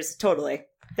 actors. Totally.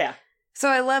 Yeah. So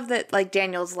I love that, like,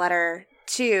 Daniel's letter,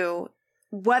 too,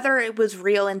 whether it was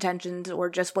real intentions or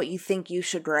just what you think you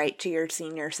should write to your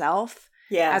senior self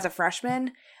as a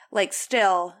freshman, like,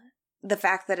 still, the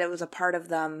fact that it was a part of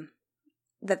them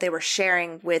that they were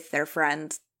sharing with their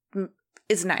friends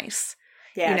is nice.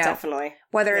 Yeah, you know, definitely.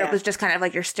 Whether it was just kind of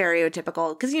like your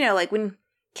stereotypical, because, you know, like when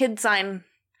kids sign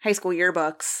high school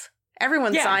yearbooks,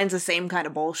 everyone signs the same kind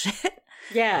of bullshit.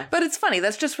 Yeah. But it's funny.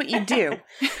 That's just what you do.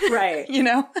 Right. You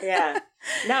know? Yeah.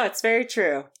 No, it's very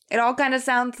true. It all kind of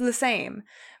sounds the same,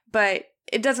 but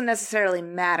it doesn't necessarily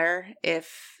matter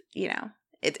if, you know,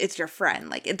 it's your friend.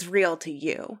 Like, it's real to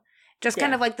you. Just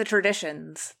kind of like the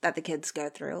traditions that the kids go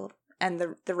through and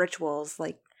the rituals.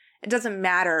 Like, it doesn't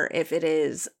matter if it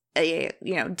is a,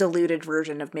 you know, diluted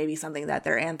version of maybe something that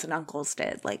their aunts and uncles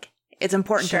did. Like, it's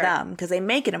important to them because they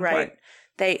make it important.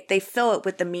 Right. They fill it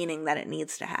with the meaning that it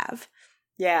needs to have.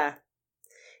 Yeah.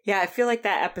 Yeah, I feel like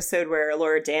that episode where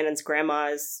Laura Dannon's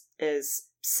grandma is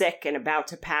sick and about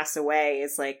to pass away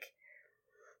is, like,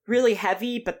 really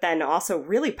heavy, but then also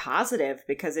really positive,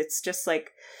 because it's just,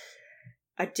 like,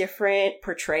 a different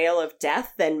portrayal of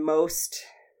death than most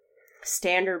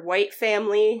standard white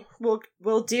family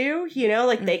will do, you know?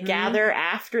 Like, they gather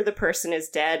after the person is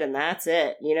dead, and that's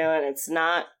it, you know? And it's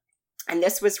not... And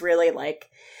this was really, like,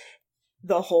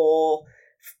 the whole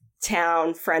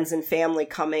town, friends and family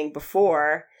coming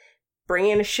before,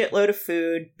 bringing a shitload of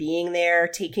food, being there,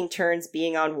 taking turns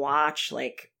being on watch,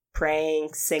 like praying,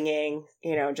 singing,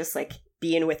 you know, just like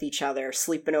being with each other,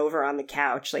 sleeping over on the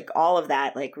couch, like all of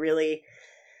that, like really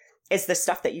is the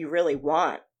stuff that you really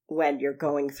want when you're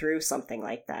going through something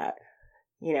like that.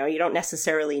 You know, you don't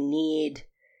necessarily need,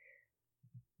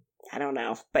 I don't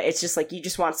know, but it's just like you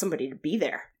just want somebody to be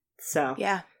there. So,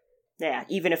 yeah,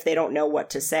 even if they don't know what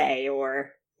to say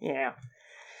or, you know,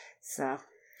 so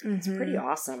it's pretty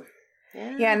awesome.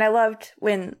 Yeah, and I loved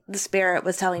when the spirit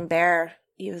was telling Bear,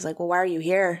 he was like, well, why are you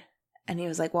here? And he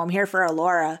was like, well, I'm here for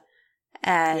Alora.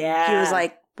 And he was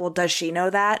like, well, does she know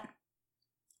that?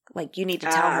 Like, you need to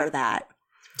tell her that.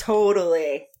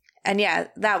 Totally. And yeah,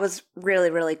 that was really,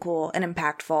 really cool and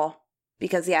impactful.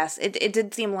 Because yes, it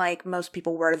did seem like most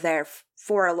people were there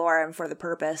for Alora and for the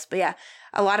purpose. But yeah,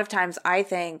 a lot of times I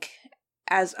think,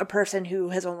 as a person who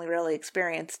has only really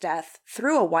experienced death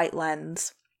through a white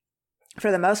lens, for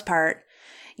the most part,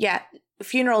 yeah,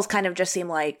 funerals kind of just seem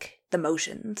like the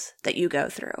motions that you go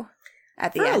through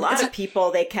at the end. For a lot of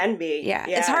people, they can be. Yeah,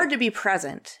 it's hard to be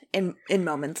present in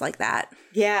moments like that.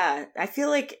 Yeah, I feel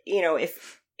like, you know,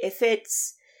 if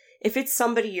it's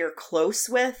somebody you're close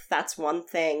with, that's one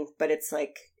thing. But it's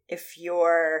like, if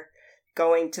you're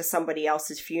going to somebody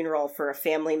else's funeral for a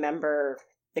family member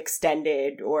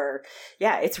extended, or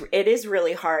it is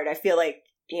really hard. I feel like,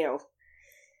 you know,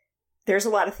 there's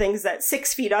a lot of things that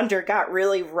 6 Feet Under got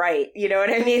really right. You know what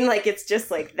I mean? Like, it's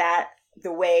just like that,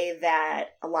 the way that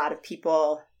a lot of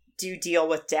people do deal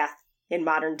with death in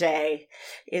modern day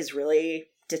is really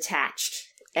detached.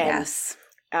 And,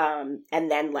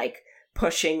 and then, like,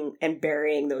 pushing and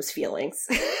burying those feelings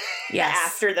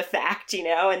after the fact, you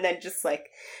know, and then just like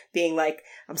being like,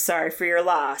 I'm sorry for your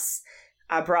loss.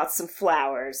 I brought some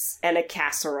flowers and a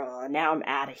casserole and now I'm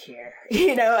out of here,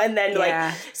 you know, and then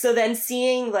like, so then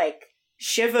seeing like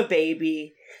Shiva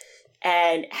Baby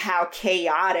and how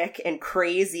chaotic and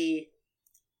crazy,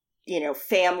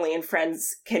 family and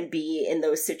friends can be in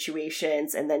those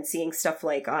situations. And then seeing stuff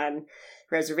like on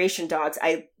Reservation Dogs,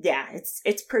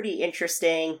 it's pretty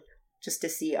interesting just to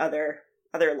see other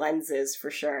lenses for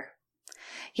sure.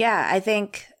 Yeah, I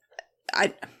think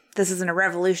this isn't a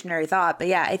revolutionary thought, but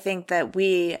yeah, I think that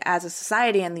we as a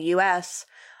society in the US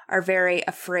are very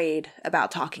afraid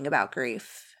about talking about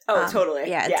grief. Oh, totally.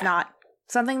 Yeah, it's not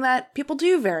something that people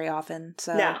do very often.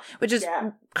 So, which is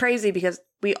crazy because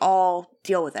we all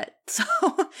deal with it. So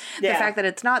the fact that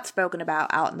it's not spoken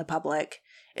about out in the public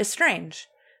is strange.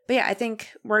 But yeah, I think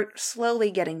we're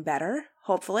slowly getting better,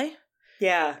 hopefully.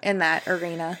 Yeah. In that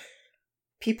arena.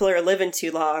 People are living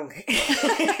too long.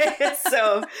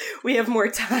 So we have more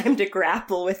time to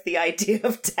grapple with the idea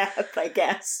of death, I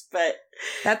guess. But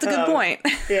that's a good point.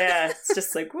 Yeah, it's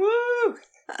just like, woo!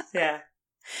 Yeah.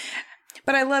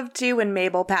 But I loved, too, when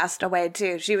Mabel passed away,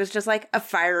 too. She was just, like, a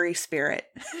fiery spirit.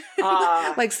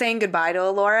 Like, saying goodbye to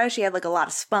Elora. She had, like, a lot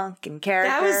of spunk and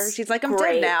character. She's like, I'm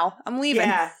dead now. I'm leaving.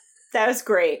 Yeah, that was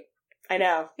great. I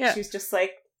know. Yeah. She was just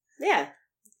like, yeah.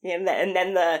 And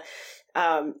then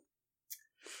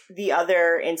the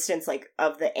other instance, like,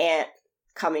 of the aunt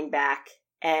coming back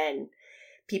and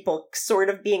people sort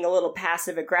of being a little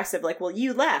passive-aggressive, like, well,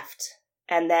 you left.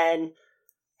 And then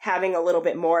having a little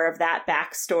bit more of that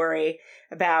backstory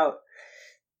about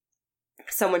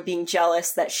someone being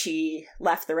jealous that she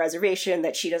left the reservation,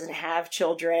 that she doesn't have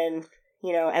children,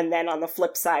 and then on the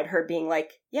flip side, her being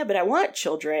like, yeah, but I want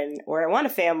children, or I want a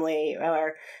family,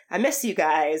 or I miss you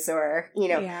guys, or,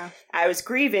 I was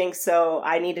grieving, so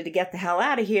I needed to get the hell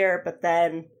out of here, but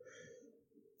then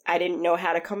I didn't know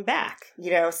how to come back,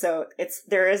 so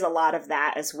there is a lot of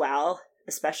that as well,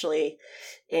 especially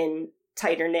in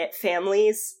tighter knit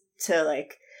families, to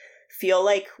like feel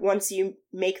like once you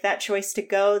make that choice to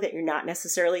go that you're not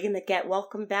necessarily going to get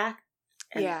welcome back.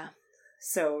 And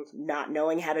so not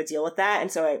knowing how to deal with that.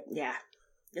 And so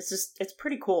it's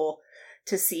pretty cool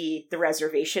to see the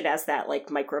reservation as that like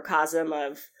microcosm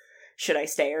of should I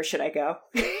stay or should I go?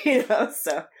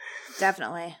 So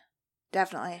definitely.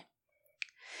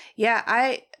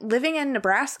 Yeah. Living in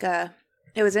Nebraska,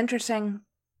 it was interesting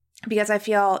because I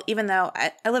feel, even though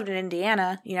I lived in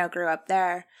Indiana, grew up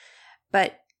there,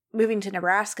 but moving to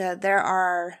Nebraska, there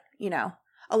are,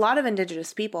 a lot of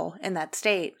Indigenous people in that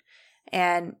state,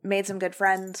 and made some good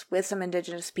friends with some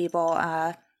Indigenous people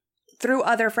through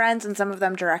other friends, and some of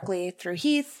them directly through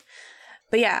Heath.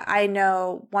 But yeah, I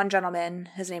know one gentleman,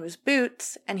 his name is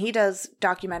Boots, and he does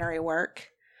documentary work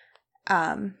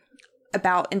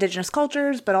about Indigenous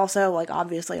cultures, but also like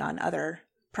obviously on other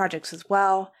projects as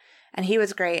well. And he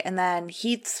was great. And then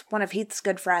one of Heath's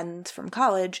good friends from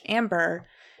college, Amber,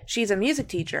 she's a music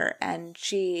teacher, and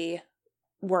she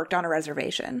worked on a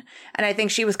reservation. And I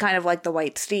think she was kind of like the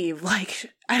white Steve.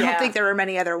 Like, I don't think there were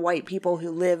many other white people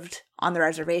who lived on the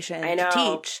reservation to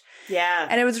teach. Yeah.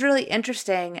 And it was really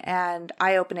interesting and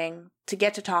eye-opening to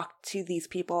get to talk to these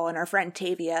people, and our friend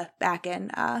Tavia back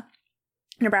in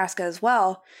Nebraska as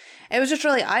well. It was just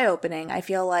really eye-opening. I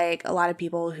feel like a lot of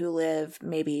people who live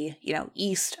maybe,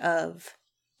 east of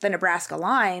the Nebraska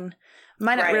line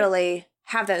might not really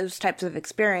have those types of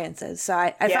experiences. So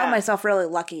I found myself really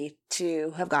lucky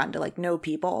to have gotten to like know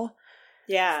people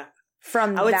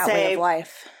from that way of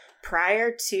life.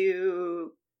 Prior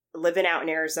to living out in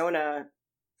Arizona,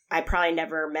 I probably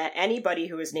never met anybody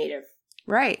who was Native.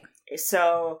 Right.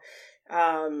 So,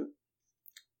 and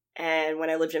when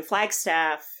I lived in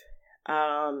Flagstaff,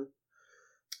 I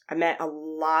met a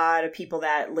lot of people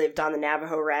that lived on the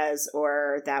Navajo res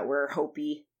or that were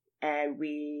Hopi. And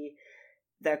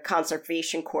the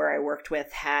Conservation Corps I worked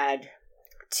with had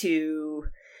 2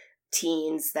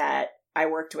 teens that I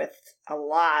worked with a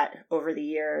lot over the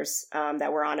years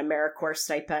that were on AmeriCorps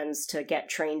stipends to get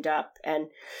trained up. And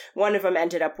one of them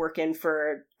ended up working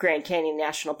for Grand Canyon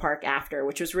National Park after,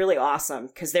 which was really awesome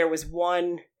because there was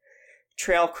one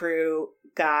trail crew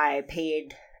guy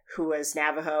paid who was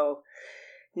Navajo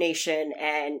Nation,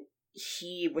 and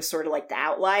he was sort of like the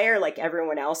outlier. Like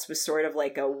everyone else was sort of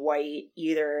like a white,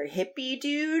 either hippie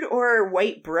dude or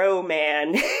white bro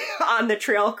man on the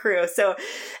trail crew. So,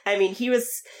 I mean, he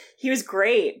was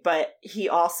great, but he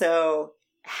also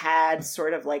had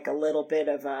sort of like a little bit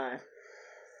of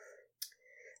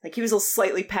he was a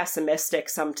slightly pessimistic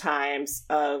sometimes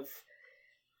of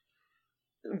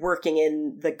working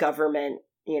in the government,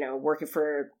 working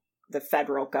for the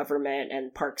federal government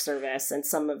and Park Service and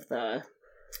some of the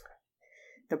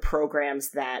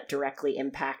programs that directly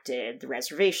impacted the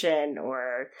reservation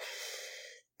or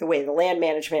the way the land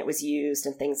management was used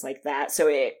and things like that. So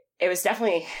it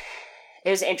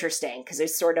was interesting because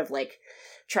it's sort of like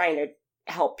trying to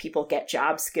help people get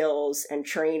job skills and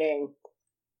training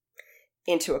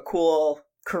into a cool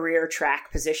career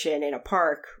track position in a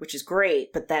park, which is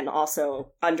great, but then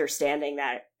also understanding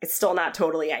that it's still not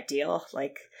totally ideal.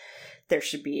 Like, there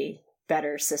should be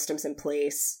better systems in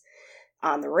place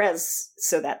on the res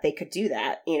so that they could do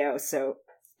that, you know. So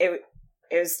it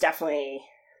was definitely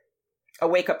a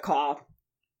wake-up call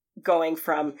going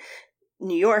from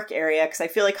New York area, because I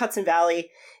feel like Hudson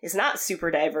Valley is not super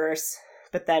diverse,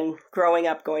 but then growing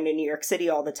up going to New York City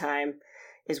all the time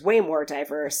is way more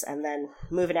diverse. And then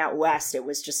moving out west, it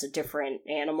was just a different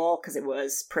animal because it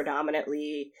was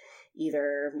predominantly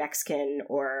either Mexican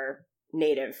or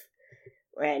Native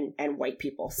and white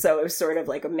people. So it was sort of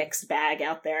like a mixed bag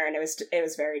out there, and it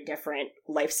was very different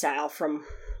lifestyle from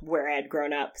where I had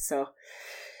grown up. So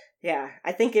yeah,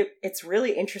 I think it's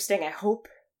really interesting. I hope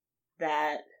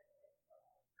that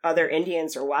other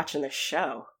Indians are watching this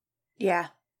show. Yeah.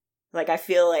 Like, I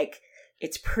feel like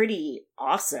it's pretty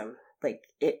awesome. Like,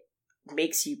 it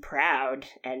makes you proud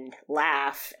and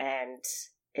laugh, and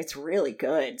it's really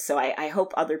good. So I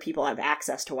hope other people have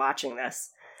access to watching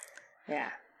this. Yeah.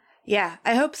 Yeah,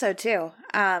 I hope so too.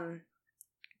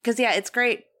 'Cause yeah, it's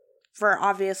great for,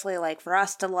 obviously, like, for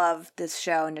us to love this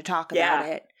show and to talk about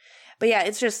it. But yeah,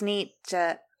 it's just neat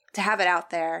to have it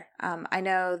out there. I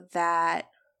know that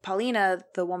Paulina,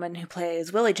 the woman who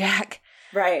plays Willie Jack,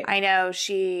 right? I know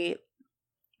she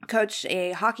coached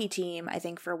a hockey team, I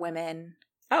think, for women.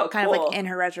 Oh, kind cool. of like in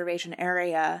her reservation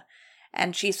area.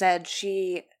 And she said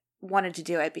she wanted to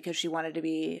do it because she wanted to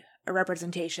be a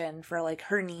representation for, like,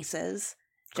 her nieces.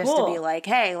 Just to be like,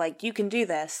 hey, like, you can do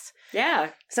this. Yeah.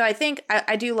 So I think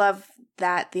I do love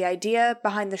that the idea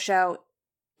behind the show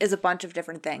is a bunch of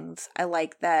different things. I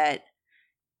like that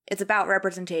it's about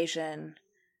representation,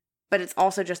 but it's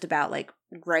also just about, like,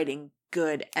 writing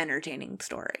good, entertaining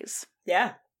stories.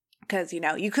 Yeah. Because, you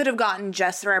know, you could have gotten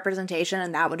just the representation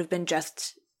and that would have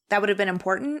been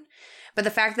important. But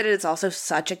the fact that it's also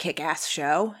such a kick-ass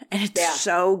show and it's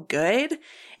so good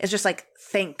is just like,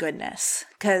 thank goodness.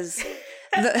 Because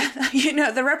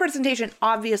the representation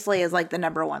obviously is, like, the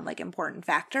number one, like, important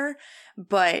factor,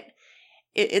 but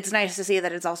it's nice to see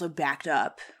that it's also backed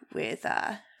up with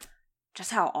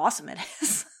just how awesome it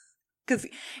is.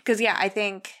 Because yeah, I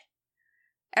think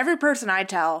every person I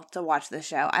tell to watch this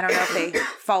show, I don't know if they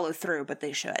follow through, but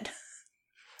they should.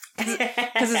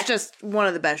 Because it's just one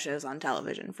of the best shows on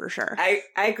television, for sure. I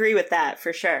agree with that,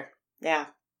 for sure. Yeah.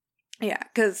 Yeah,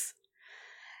 because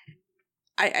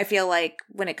I feel like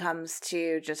when it comes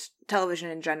to just television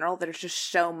in general, there's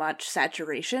just so much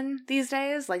saturation these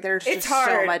days. Like, there's just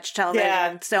so much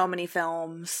television, so many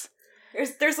films.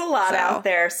 There's a lot out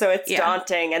there, so it's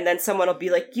daunting. And then someone will be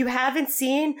like, you haven't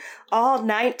seen all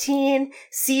 19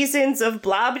 seasons of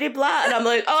blah, blah, blah. And I'm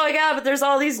like, oh, yeah, but there's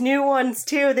all these new ones,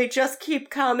 too. They just keep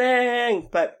coming.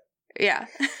 But yeah,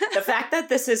 the fact that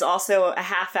this is also a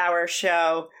half-hour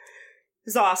show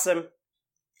is awesome.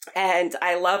 And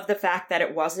I love the fact that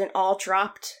it wasn't all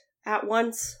dropped at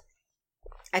once.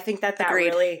 I think that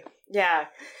really,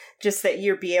 just that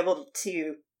you'll be able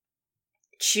to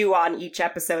chew on each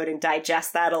episode and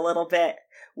digest that a little bit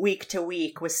week to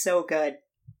week was so good.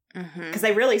 Because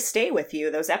they really stay with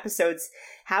you. Those episodes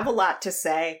have a lot to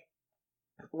say,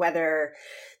 whether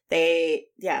they,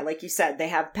 like you said, they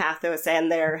have pathos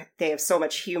and they have so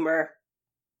much humor.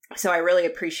 So I really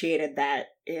appreciated that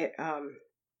it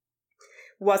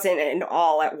wasn't an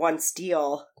all at once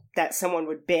deal that someone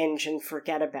would binge and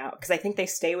forget about. Because I think they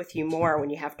stay with you more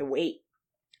when you have to wait.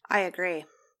 I agree.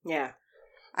 Yeah.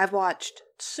 I've watched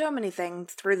so many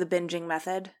things through the binging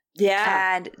method.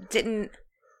 Yeah. And didn't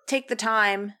take the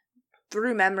time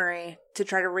through memory to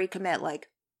try to recommit, like,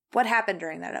 what happened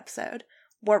during that episode?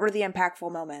 What were the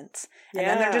impactful moments? And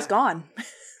then they're just gone.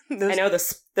 I know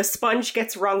the sponge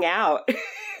gets wrung out.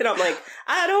 And I'm like,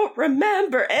 I don't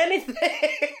remember anything.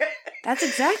 That's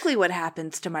exactly what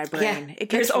happens to my brain. Yeah, it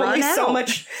gets there's only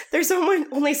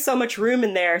so much room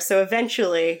in there. So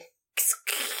eventually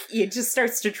it just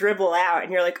starts to dribble out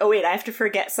and you're like, oh wait, I have to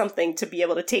forget something to be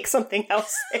able to take something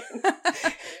else in.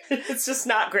 It's just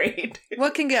not great.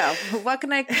 What can go? What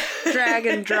can I drag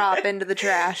and drop into the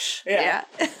trash? Yeah.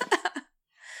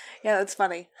 Yeah, that's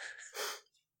funny.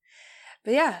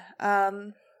 But yeah,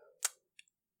 I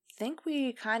think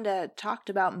we kind of talked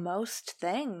about most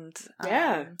things.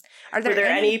 Yeah. Were there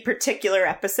any particular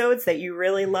episodes that you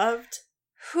really loved?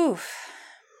 Whew.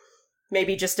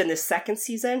 Maybe just in the second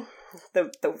season?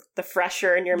 The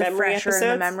fresher in your memory episodes? In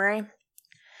the memory.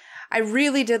 I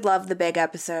really did love the big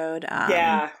episode.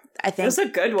 I think it was a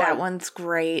good one. That one's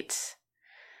great.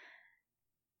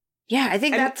 Yeah, I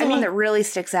think that's the one that really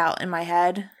sticks out in my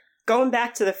head. going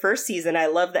back to the first season, I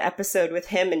love the episode with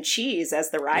him and Cheese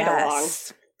as the ride-along.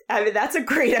 Yes. I mean, that's a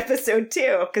great episode,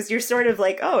 too, because you're sort of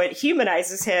like, oh, it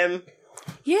humanizes him.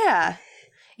 Yeah.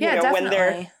 Yeah,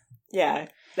 definitely. When they're,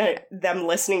 them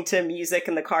listening to music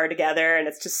in the car together, and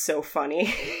it's just so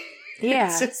funny. Yeah.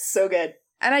 It's just so good.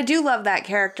 And I do love that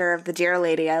character of the deer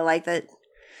lady. I like that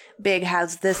Big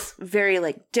has this very,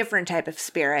 like, different type of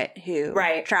spirit who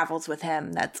travels with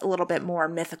him that's a little bit more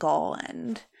mythical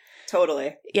and...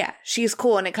 Totally. Yeah, she's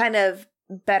cool, and it kind of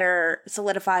better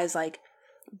solidifies, like,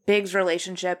 Big's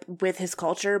relationship with his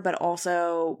culture, but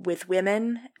also with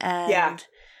women. And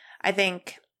I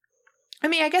think... I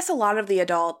mean, I guess a lot of the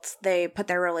adults, they put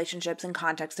their relationships in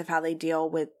context of how they deal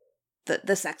with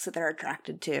the sex that they're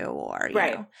attracted to, or, you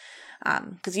know.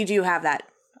 Because you do have that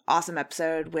awesome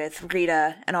episode with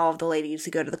Rita and all of the ladies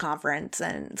who go to the conference,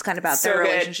 and it's kind of about their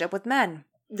relationship with men.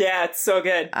 Yeah, it's so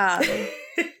good.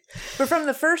 But from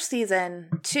the first season,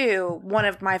 too, one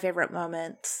of my favorite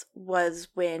moments was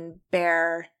when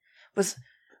Bear was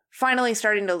finally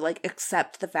starting to, like,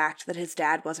 accept the fact that his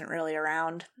dad wasn't really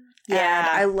around. Yeah.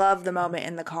 And I love the moment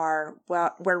in the car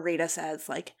where Rita says,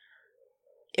 like,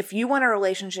 if you want a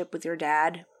relationship with your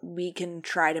dad, we can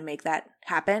try to make that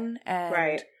happen,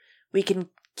 and we can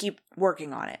keep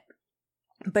working on it.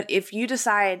 But if you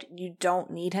decide you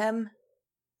don't need him,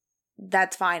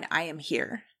 that's fine. I am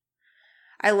here.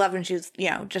 I love when she was, you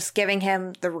know, just giving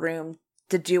him the room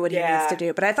to do what he needs to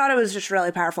do. But I thought it was just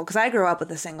really powerful because I grew up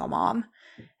with a single mom.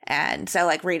 And so,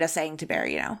 like, Rita saying to Bear,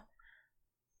 you know,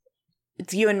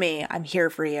 it's you and me. I'm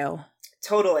here for you.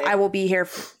 Totally. I will be here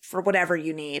for whatever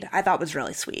you need. I thought was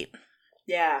really sweet.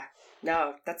 Yeah.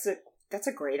 No, that's a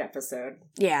great episode.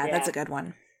 Yeah, that's a good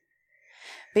one.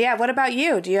 But yeah, what about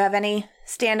you? Do you have any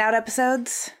standout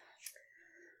episodes?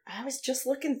 I was just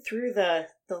looking through the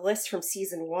list from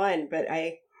season 1, but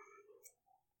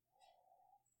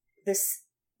this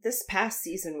past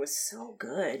season was so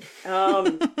good.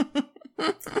 I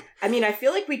mean, I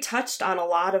feel like we touched on a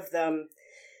lot of them.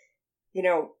 You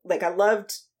know, like I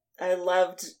loved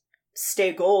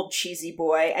Stay Gold, Cheesy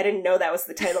Boy. I didn't know that was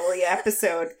the title of the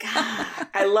episode. God,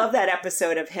 I love that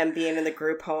episode of him being in the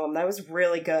group home. That was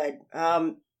really good.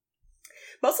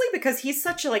 Mostly because he's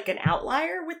such like an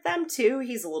outlier with them too.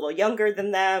 He's a little younger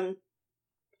than them.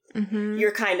 Mm-hmm.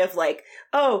 You're kind of like,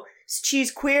 oh, is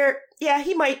Cheese queer? Yeah,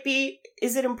 he might be.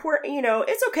 Is it important? You know,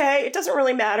 it's okay. It doesn't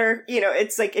really matter. You know,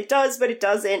 it's like it does, but it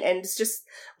doesn't. And it's just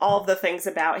all of the things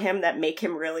about him that make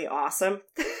him really awesome.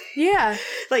 Yeah.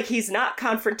 Like he's not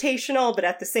confrontational, but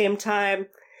at the same time,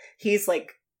 he's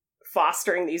like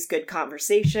fostering these good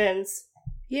conversations.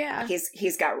 Yeah.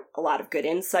 He's got a lot of good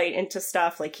insight into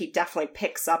stuff. Like he definitely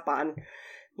picks up on,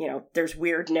 you know, there's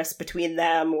weirdness between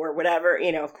them or whatever,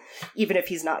 you know, even if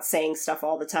he's not saying stuff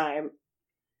all the time.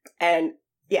 And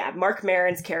yeah, Mark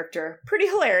Maron's character, pretty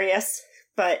hilarious,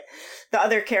 but the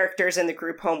other characters in the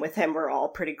group home with him were all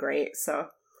pretty great. So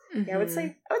yeah, I would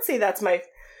say that's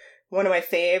one of my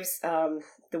faves.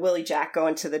 The Willie Jack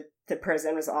going to the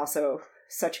prison was also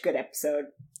such a good episode.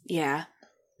 Yeah.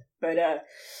 But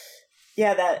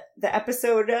yeah, the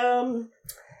episode, I'm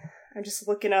just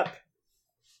looking up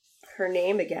her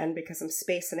name again because I'm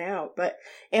spacing out, but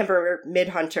Amber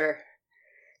Midhunter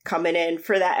coming in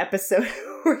for that episode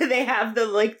where they have the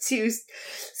like two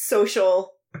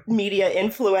social media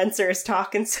influencers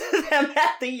talking to them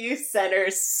at the youth center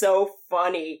is so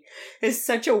funny. It's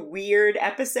such a weird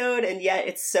episode, and yet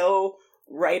it's so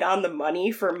right on the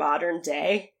money for modern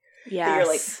day. Yeah, you're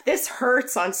like, this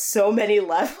hurts on so many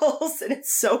levels, and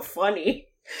it's so funny.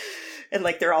 And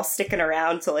like they're all sticking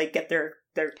around to like get their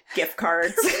gift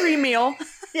cards, free meal.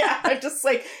 Yeah, I'm just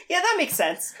like, yeah, that makes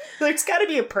sense. There's got to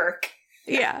be a perk.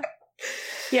 Yeah.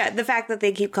 Yeah, the fact that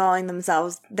they keep calling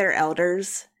themselves their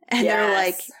elders. And they're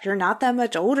like, you're not that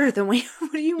much older than we.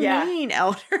 What do you mean,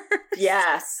 elders?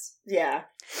 Yes. Yeah.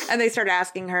 And they start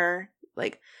asking her,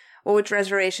 like, well, which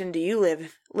reservation do you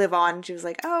live on? And she was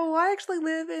like, oh, I actually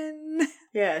live in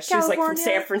she was like from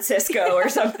San Francisco or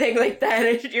something like that.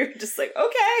 And you're just like,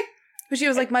 okay. But she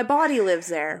was like, my body lives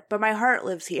there, but my heart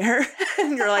lives here.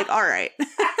 And you're like, all right.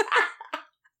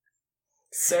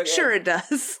 So good. Sure it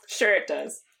does. Sure it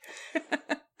does.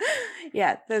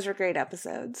 Yeah, those were great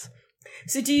episodes.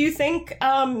 So do you think,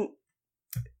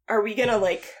 are we gonna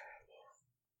like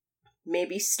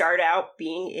maybe start out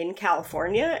being in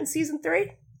California in season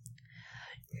 3?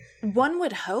 One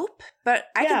would hope, but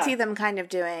I can see them kind of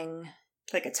doing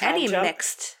like a town any jump.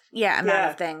 Mixed amount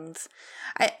of things.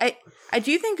 I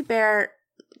do think Bear,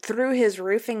 through his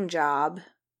roofing job,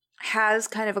 has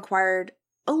kind of acquired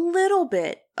a little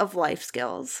bit of life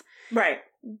skills. Right.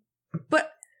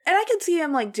 But And I could see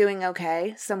him, like, doing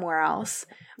okay somewhere else.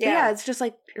 But yeah, it's just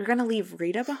like, you're going to leave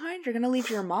Rita behind? You're going to leave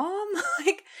your mom?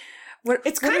 Like, what?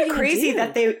 It's kind of crazy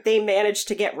that they managed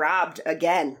to get robbed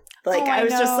again. Like, I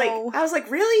was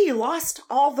like, really? You lost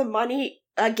all the money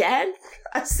again?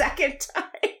 A second time?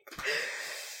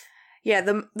 Yeah,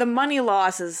 the money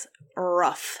loss is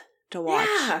rough to watch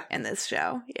in this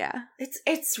show. Yeah.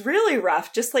 It's really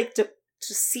rough. Just like just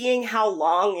seeing how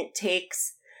long it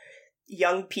takes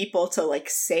young people to like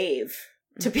save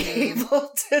to be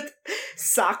able to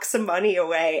sock some money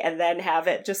away and then have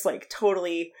it just like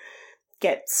totally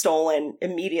get stolen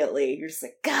immediately. You're just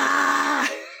like,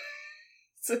 ah!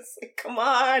 So it's like, come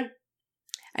on.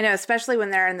 I know, especially when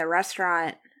they're in the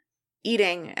restaurant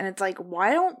eating, and it's like,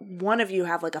 why don't one of you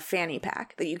have like a fanny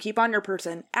pack that you keep on your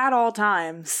person at all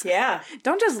times? Yeah.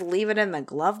 Don't just leave it in the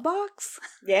glove box.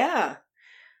 Yeah.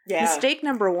 Yeah. Mistake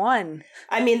number one.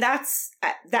 I mean, that's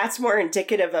more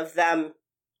indicative of them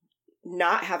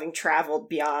not having traveled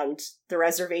beyond the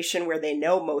reservation where they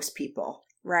know most people.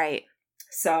 Right.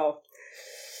 So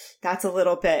that's a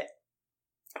little bit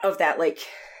of that, like,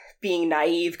 being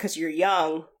naive because you're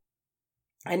young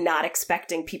and not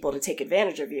expecting people to take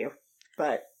advantage of you.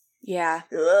 But yeah.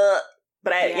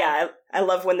 But I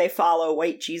love when they follow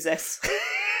White Jesus.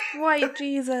 White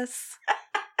Jesus.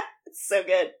 It's so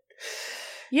good.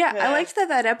 Yeah, I liked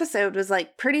that episode was,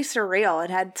 like, pretty surreal.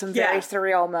 It had some very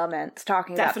surreal moments,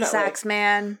 talking about the Sax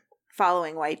Man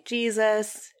following White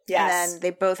Jesus. Yes. And then they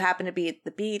both happen to be at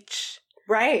the beach.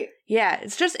 Right. Yeah,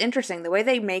 it's just interesting. The way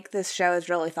they make this show is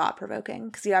really thought-provoking,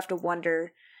 because you have to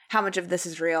wonder how much of this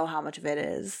is real, how much of it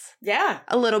is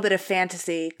a little bit of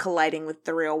fantasy colliding with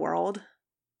the real world.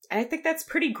 And I think that's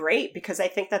pretty great, because I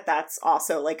think that that's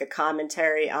also, like, a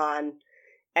commentary on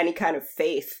any kind of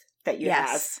faith that you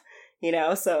have. You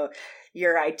know, so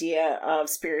your idea of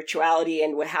spirituality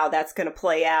and how that's going to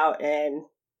play out and,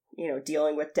 you know,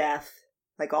 dealing with death,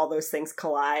 like all those things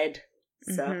collide.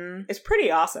 So it's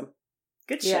pretty awesome.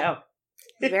 Good show.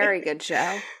 Very good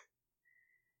show.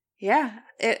 Yeah,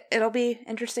 it'll be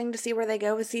interesting to see where they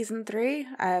go with season 3.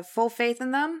 I have full faith in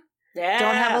them. Yeah.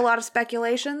 Don't have a lot of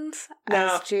speculations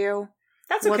as to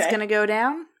what's going to go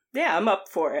down. Yeah, I'm up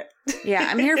for it. Yeah,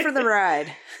 I'm here for the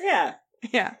ride. Yeah.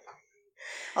 Yeah.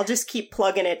 I'll just keep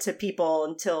plugging it to people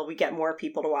until we get more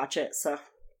people to watch it, so.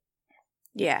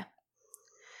 Yeah.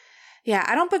 Yeah,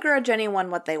 I don't begrudge anyone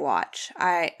what they watch.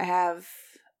 I have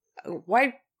a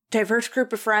wide, diverse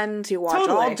group of friends who watch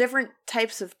all different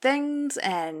types of things,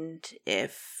 and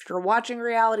if you're watching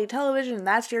reality television and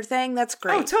that's your thing, that's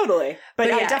great. Oh, totally.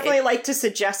 But I definitely like to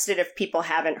suggest it if people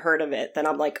haven't heard of it, then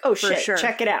I'm like, oh shit,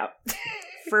 check it out.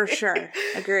 For sure.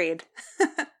 Agreed.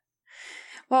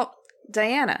 Well,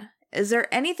 Diana, is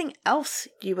there anything else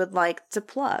you would like to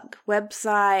plug?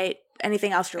 Website,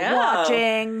 anything else you're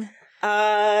watching?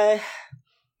 I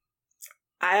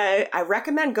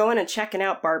recommend going and checking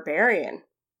out Barbarian.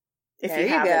 If you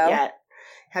haven't yet.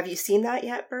 Have you seen that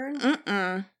yet, Bern?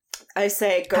 Mm-mm. I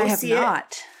say go see it. I have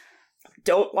not.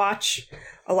 Don't watch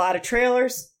a lot of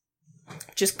trailers.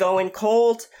 Just go in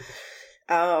cold.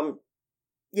 You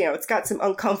know, it's got some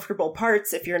uncomfortable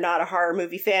parts if you're not a horror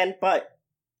movie fan, but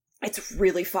it's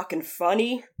really fucking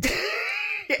funny.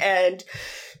 And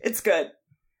it's good.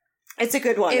 It's a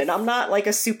good one. And I'm not like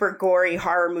a super gory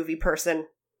horror movie person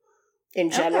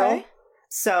in general. Okay.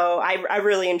 So I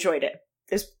really enjoyed it.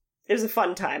 It was a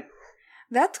fun time.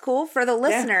 That's cool. For the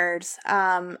listeners,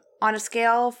 on a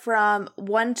scale from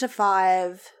 1 to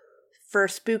 5 for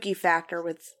spooky factor,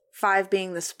 with 5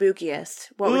 being the spookiest,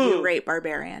 what would you rate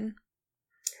Barbarian?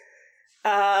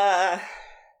 Like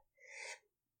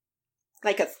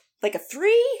a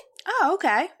 3? Oh,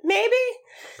 okay. Maybe.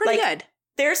 Pretty good.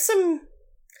 There's some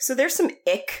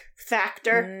ick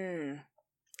factor.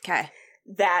 Okay.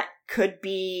 That could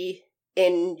be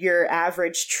in your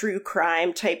average true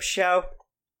crime type show.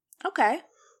 Okay.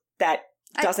 That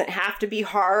doesn't have to be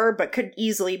horror, but could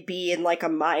easily be in like a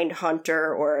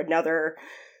Mindhunter or another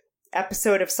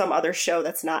episode of some other show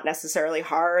that's not necessarily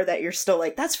horror, that you're still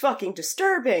like, that's fucking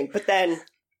disturbing. But then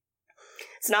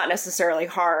it's not necessarily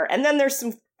horror. And then there's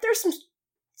some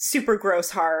super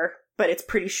gross horror, but it's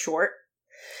pretty short.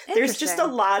 There's just a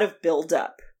lot of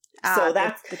buildup. So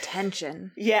that's the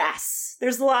tension. Yes.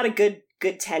 There's a lot of good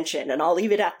tension, and I'll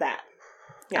leave it at that.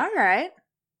 Yeah. All right.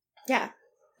 Yeah.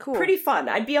 Cool. Pretty fun.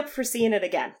 I'd be up for seeing it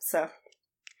again. So,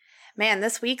 man,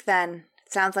 this week then,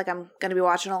 it sounds like I'm going to be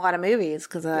watching a lot of movies,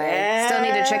 because I still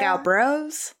need to check out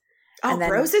Bros. Oh,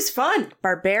 Bros is fun.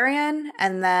 Barbarian,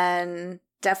 and then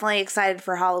definitely excited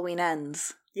for Halloween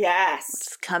Ends. Yes.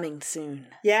 It's coming soon.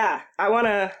 Yeah. I want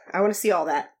to see all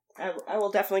that. I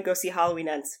will definitely go see Halloween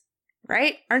Ends.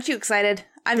 Right? Aren't you excited?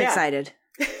 I'm excited.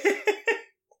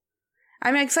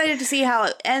 I'm excited to see how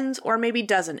it ends or maybe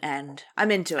doesn't end.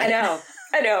 I'm into it.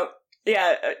 I know.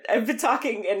 Yeah, I've been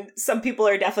talking, and some people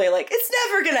are definitely like, it's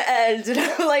never gonna end. And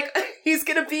I'm like, he's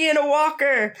gonna be in a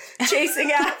walker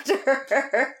chasing after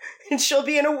her, and she'll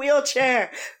be in a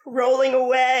wheelchair rolling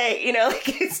away. You know,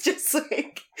 like, it's just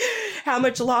like, how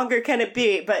much longer can it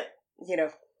be? But, you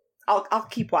know, I'll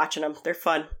keep watching them. They're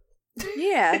fun.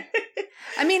 Yeah.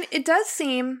 I mean, it does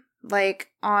seem like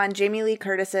on Jamie Lee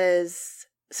Curtis's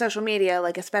social media,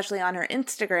 like especially on her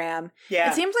Instagram,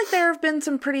 it seems like there have been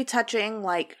some pretty touching,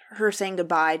 like her saying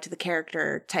goodbye to the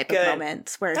character type of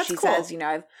moments where she says, you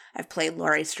know, I've played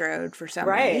Laurie Strode for so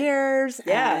many years,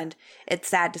 and it's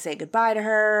sad to say goodbye to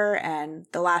her. And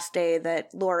the last day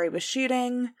that Laurie was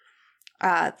shooting,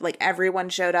 like everyone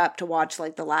showed up to watch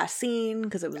like the last scene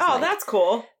because it was that's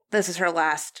cool. This is her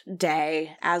last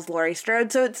day as Laurie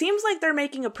Strode. So it seems like they're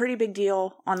making a pretty big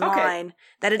deal online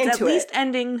that it's at least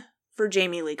ending for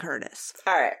Jamie Lee Curtis.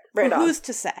 All right. Right on. Who's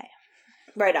to say?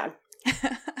 Right on.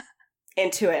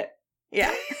 Into it.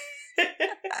 Yeah.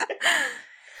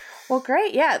 Well,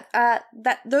 great. Yeah.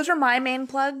 Those are my main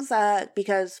plugs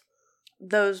because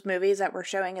those movies that we're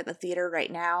showing at the theater right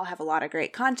now have a lot of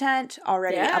great content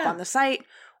already up on the site,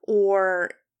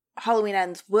 or Halloween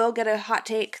Ends will get a hot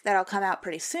take that'll come out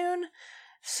pretty soon.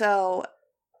 So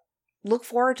look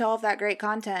forward to all of that great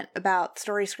content about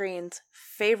Story Screen's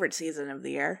favorite season of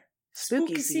the year,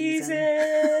 Spooky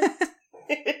season.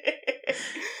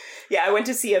 Yeah, I went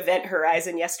to see Event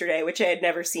Horizon yesterday, which I had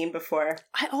never seen before.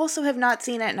 I also have not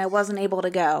seen it, and I wasn't able to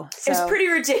go. So. It's pretty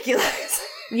ridiculous.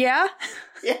 Yeah?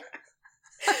 Yeah.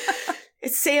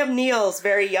 It's Sam Neill's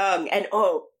very young, and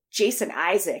Jason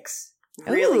Isaacs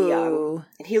really young,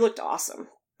 and he looked awesome.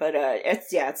 But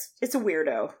it's a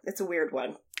weirdo. It's a weird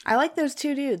one. I like those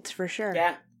two dudes for sure.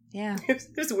 Yeah. It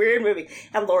was a weird movie.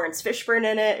 Had Lawrence Fishburne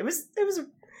in it. It was a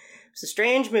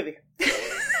strange movie.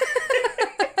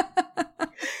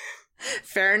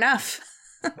 Fair enough.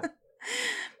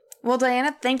 Well,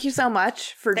 Diana, thank you so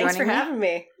much for joining me. Thanks for having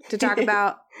me. To talk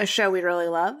about a show we really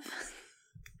love.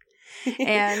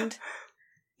 And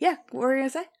yeah, what were you going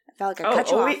to say? I felt like I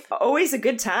cut you off. Always a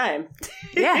good time.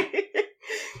 Yeah.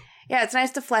 Yeah, it's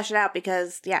nice to flesh it out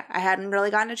because, I hadn't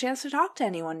really gotten a chance to talk to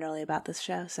anyone really about this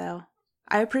show, so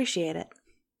I appreciate it.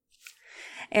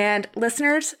 And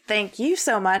listeners, thank you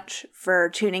so much for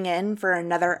tuning in for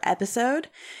another episode.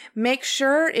 Make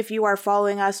sure if you are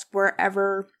following us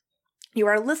wherever you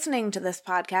are listening to this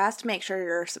podcast, make sure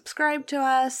you're subscribed to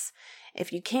us.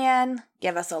 If you can,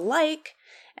 give us a like,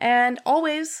 and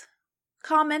always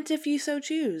comment if you so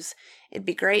choose. It'd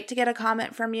be great to get a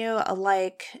comment from you, a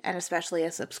like, and especially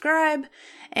a subscribe.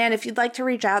 And if you'd like to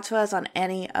reach out to us on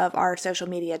any of our social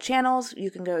media channels, you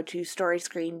can go to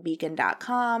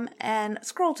storyscreenbeacon.com and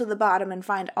scroll to the bottom and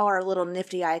find all our little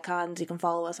nifty icons. You can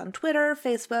follow us on Twitter,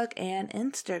 Facebook, and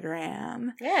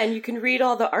Instagram. Yeah, and you can read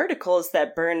all the articles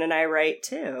that Bern and I write,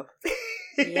 too.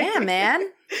 Yeah, man.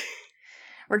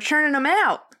 We're churning them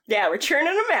out. Yeah, we're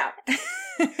churning them out.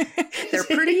 They're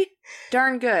pretty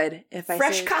darn good.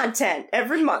 Fresh content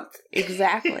every month.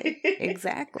 Exactly.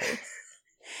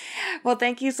 Well,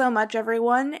 thank you so much,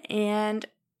 everyone, and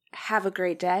have a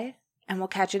great day, and we'll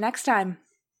catch you next time.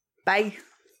 Bye.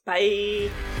 Bye.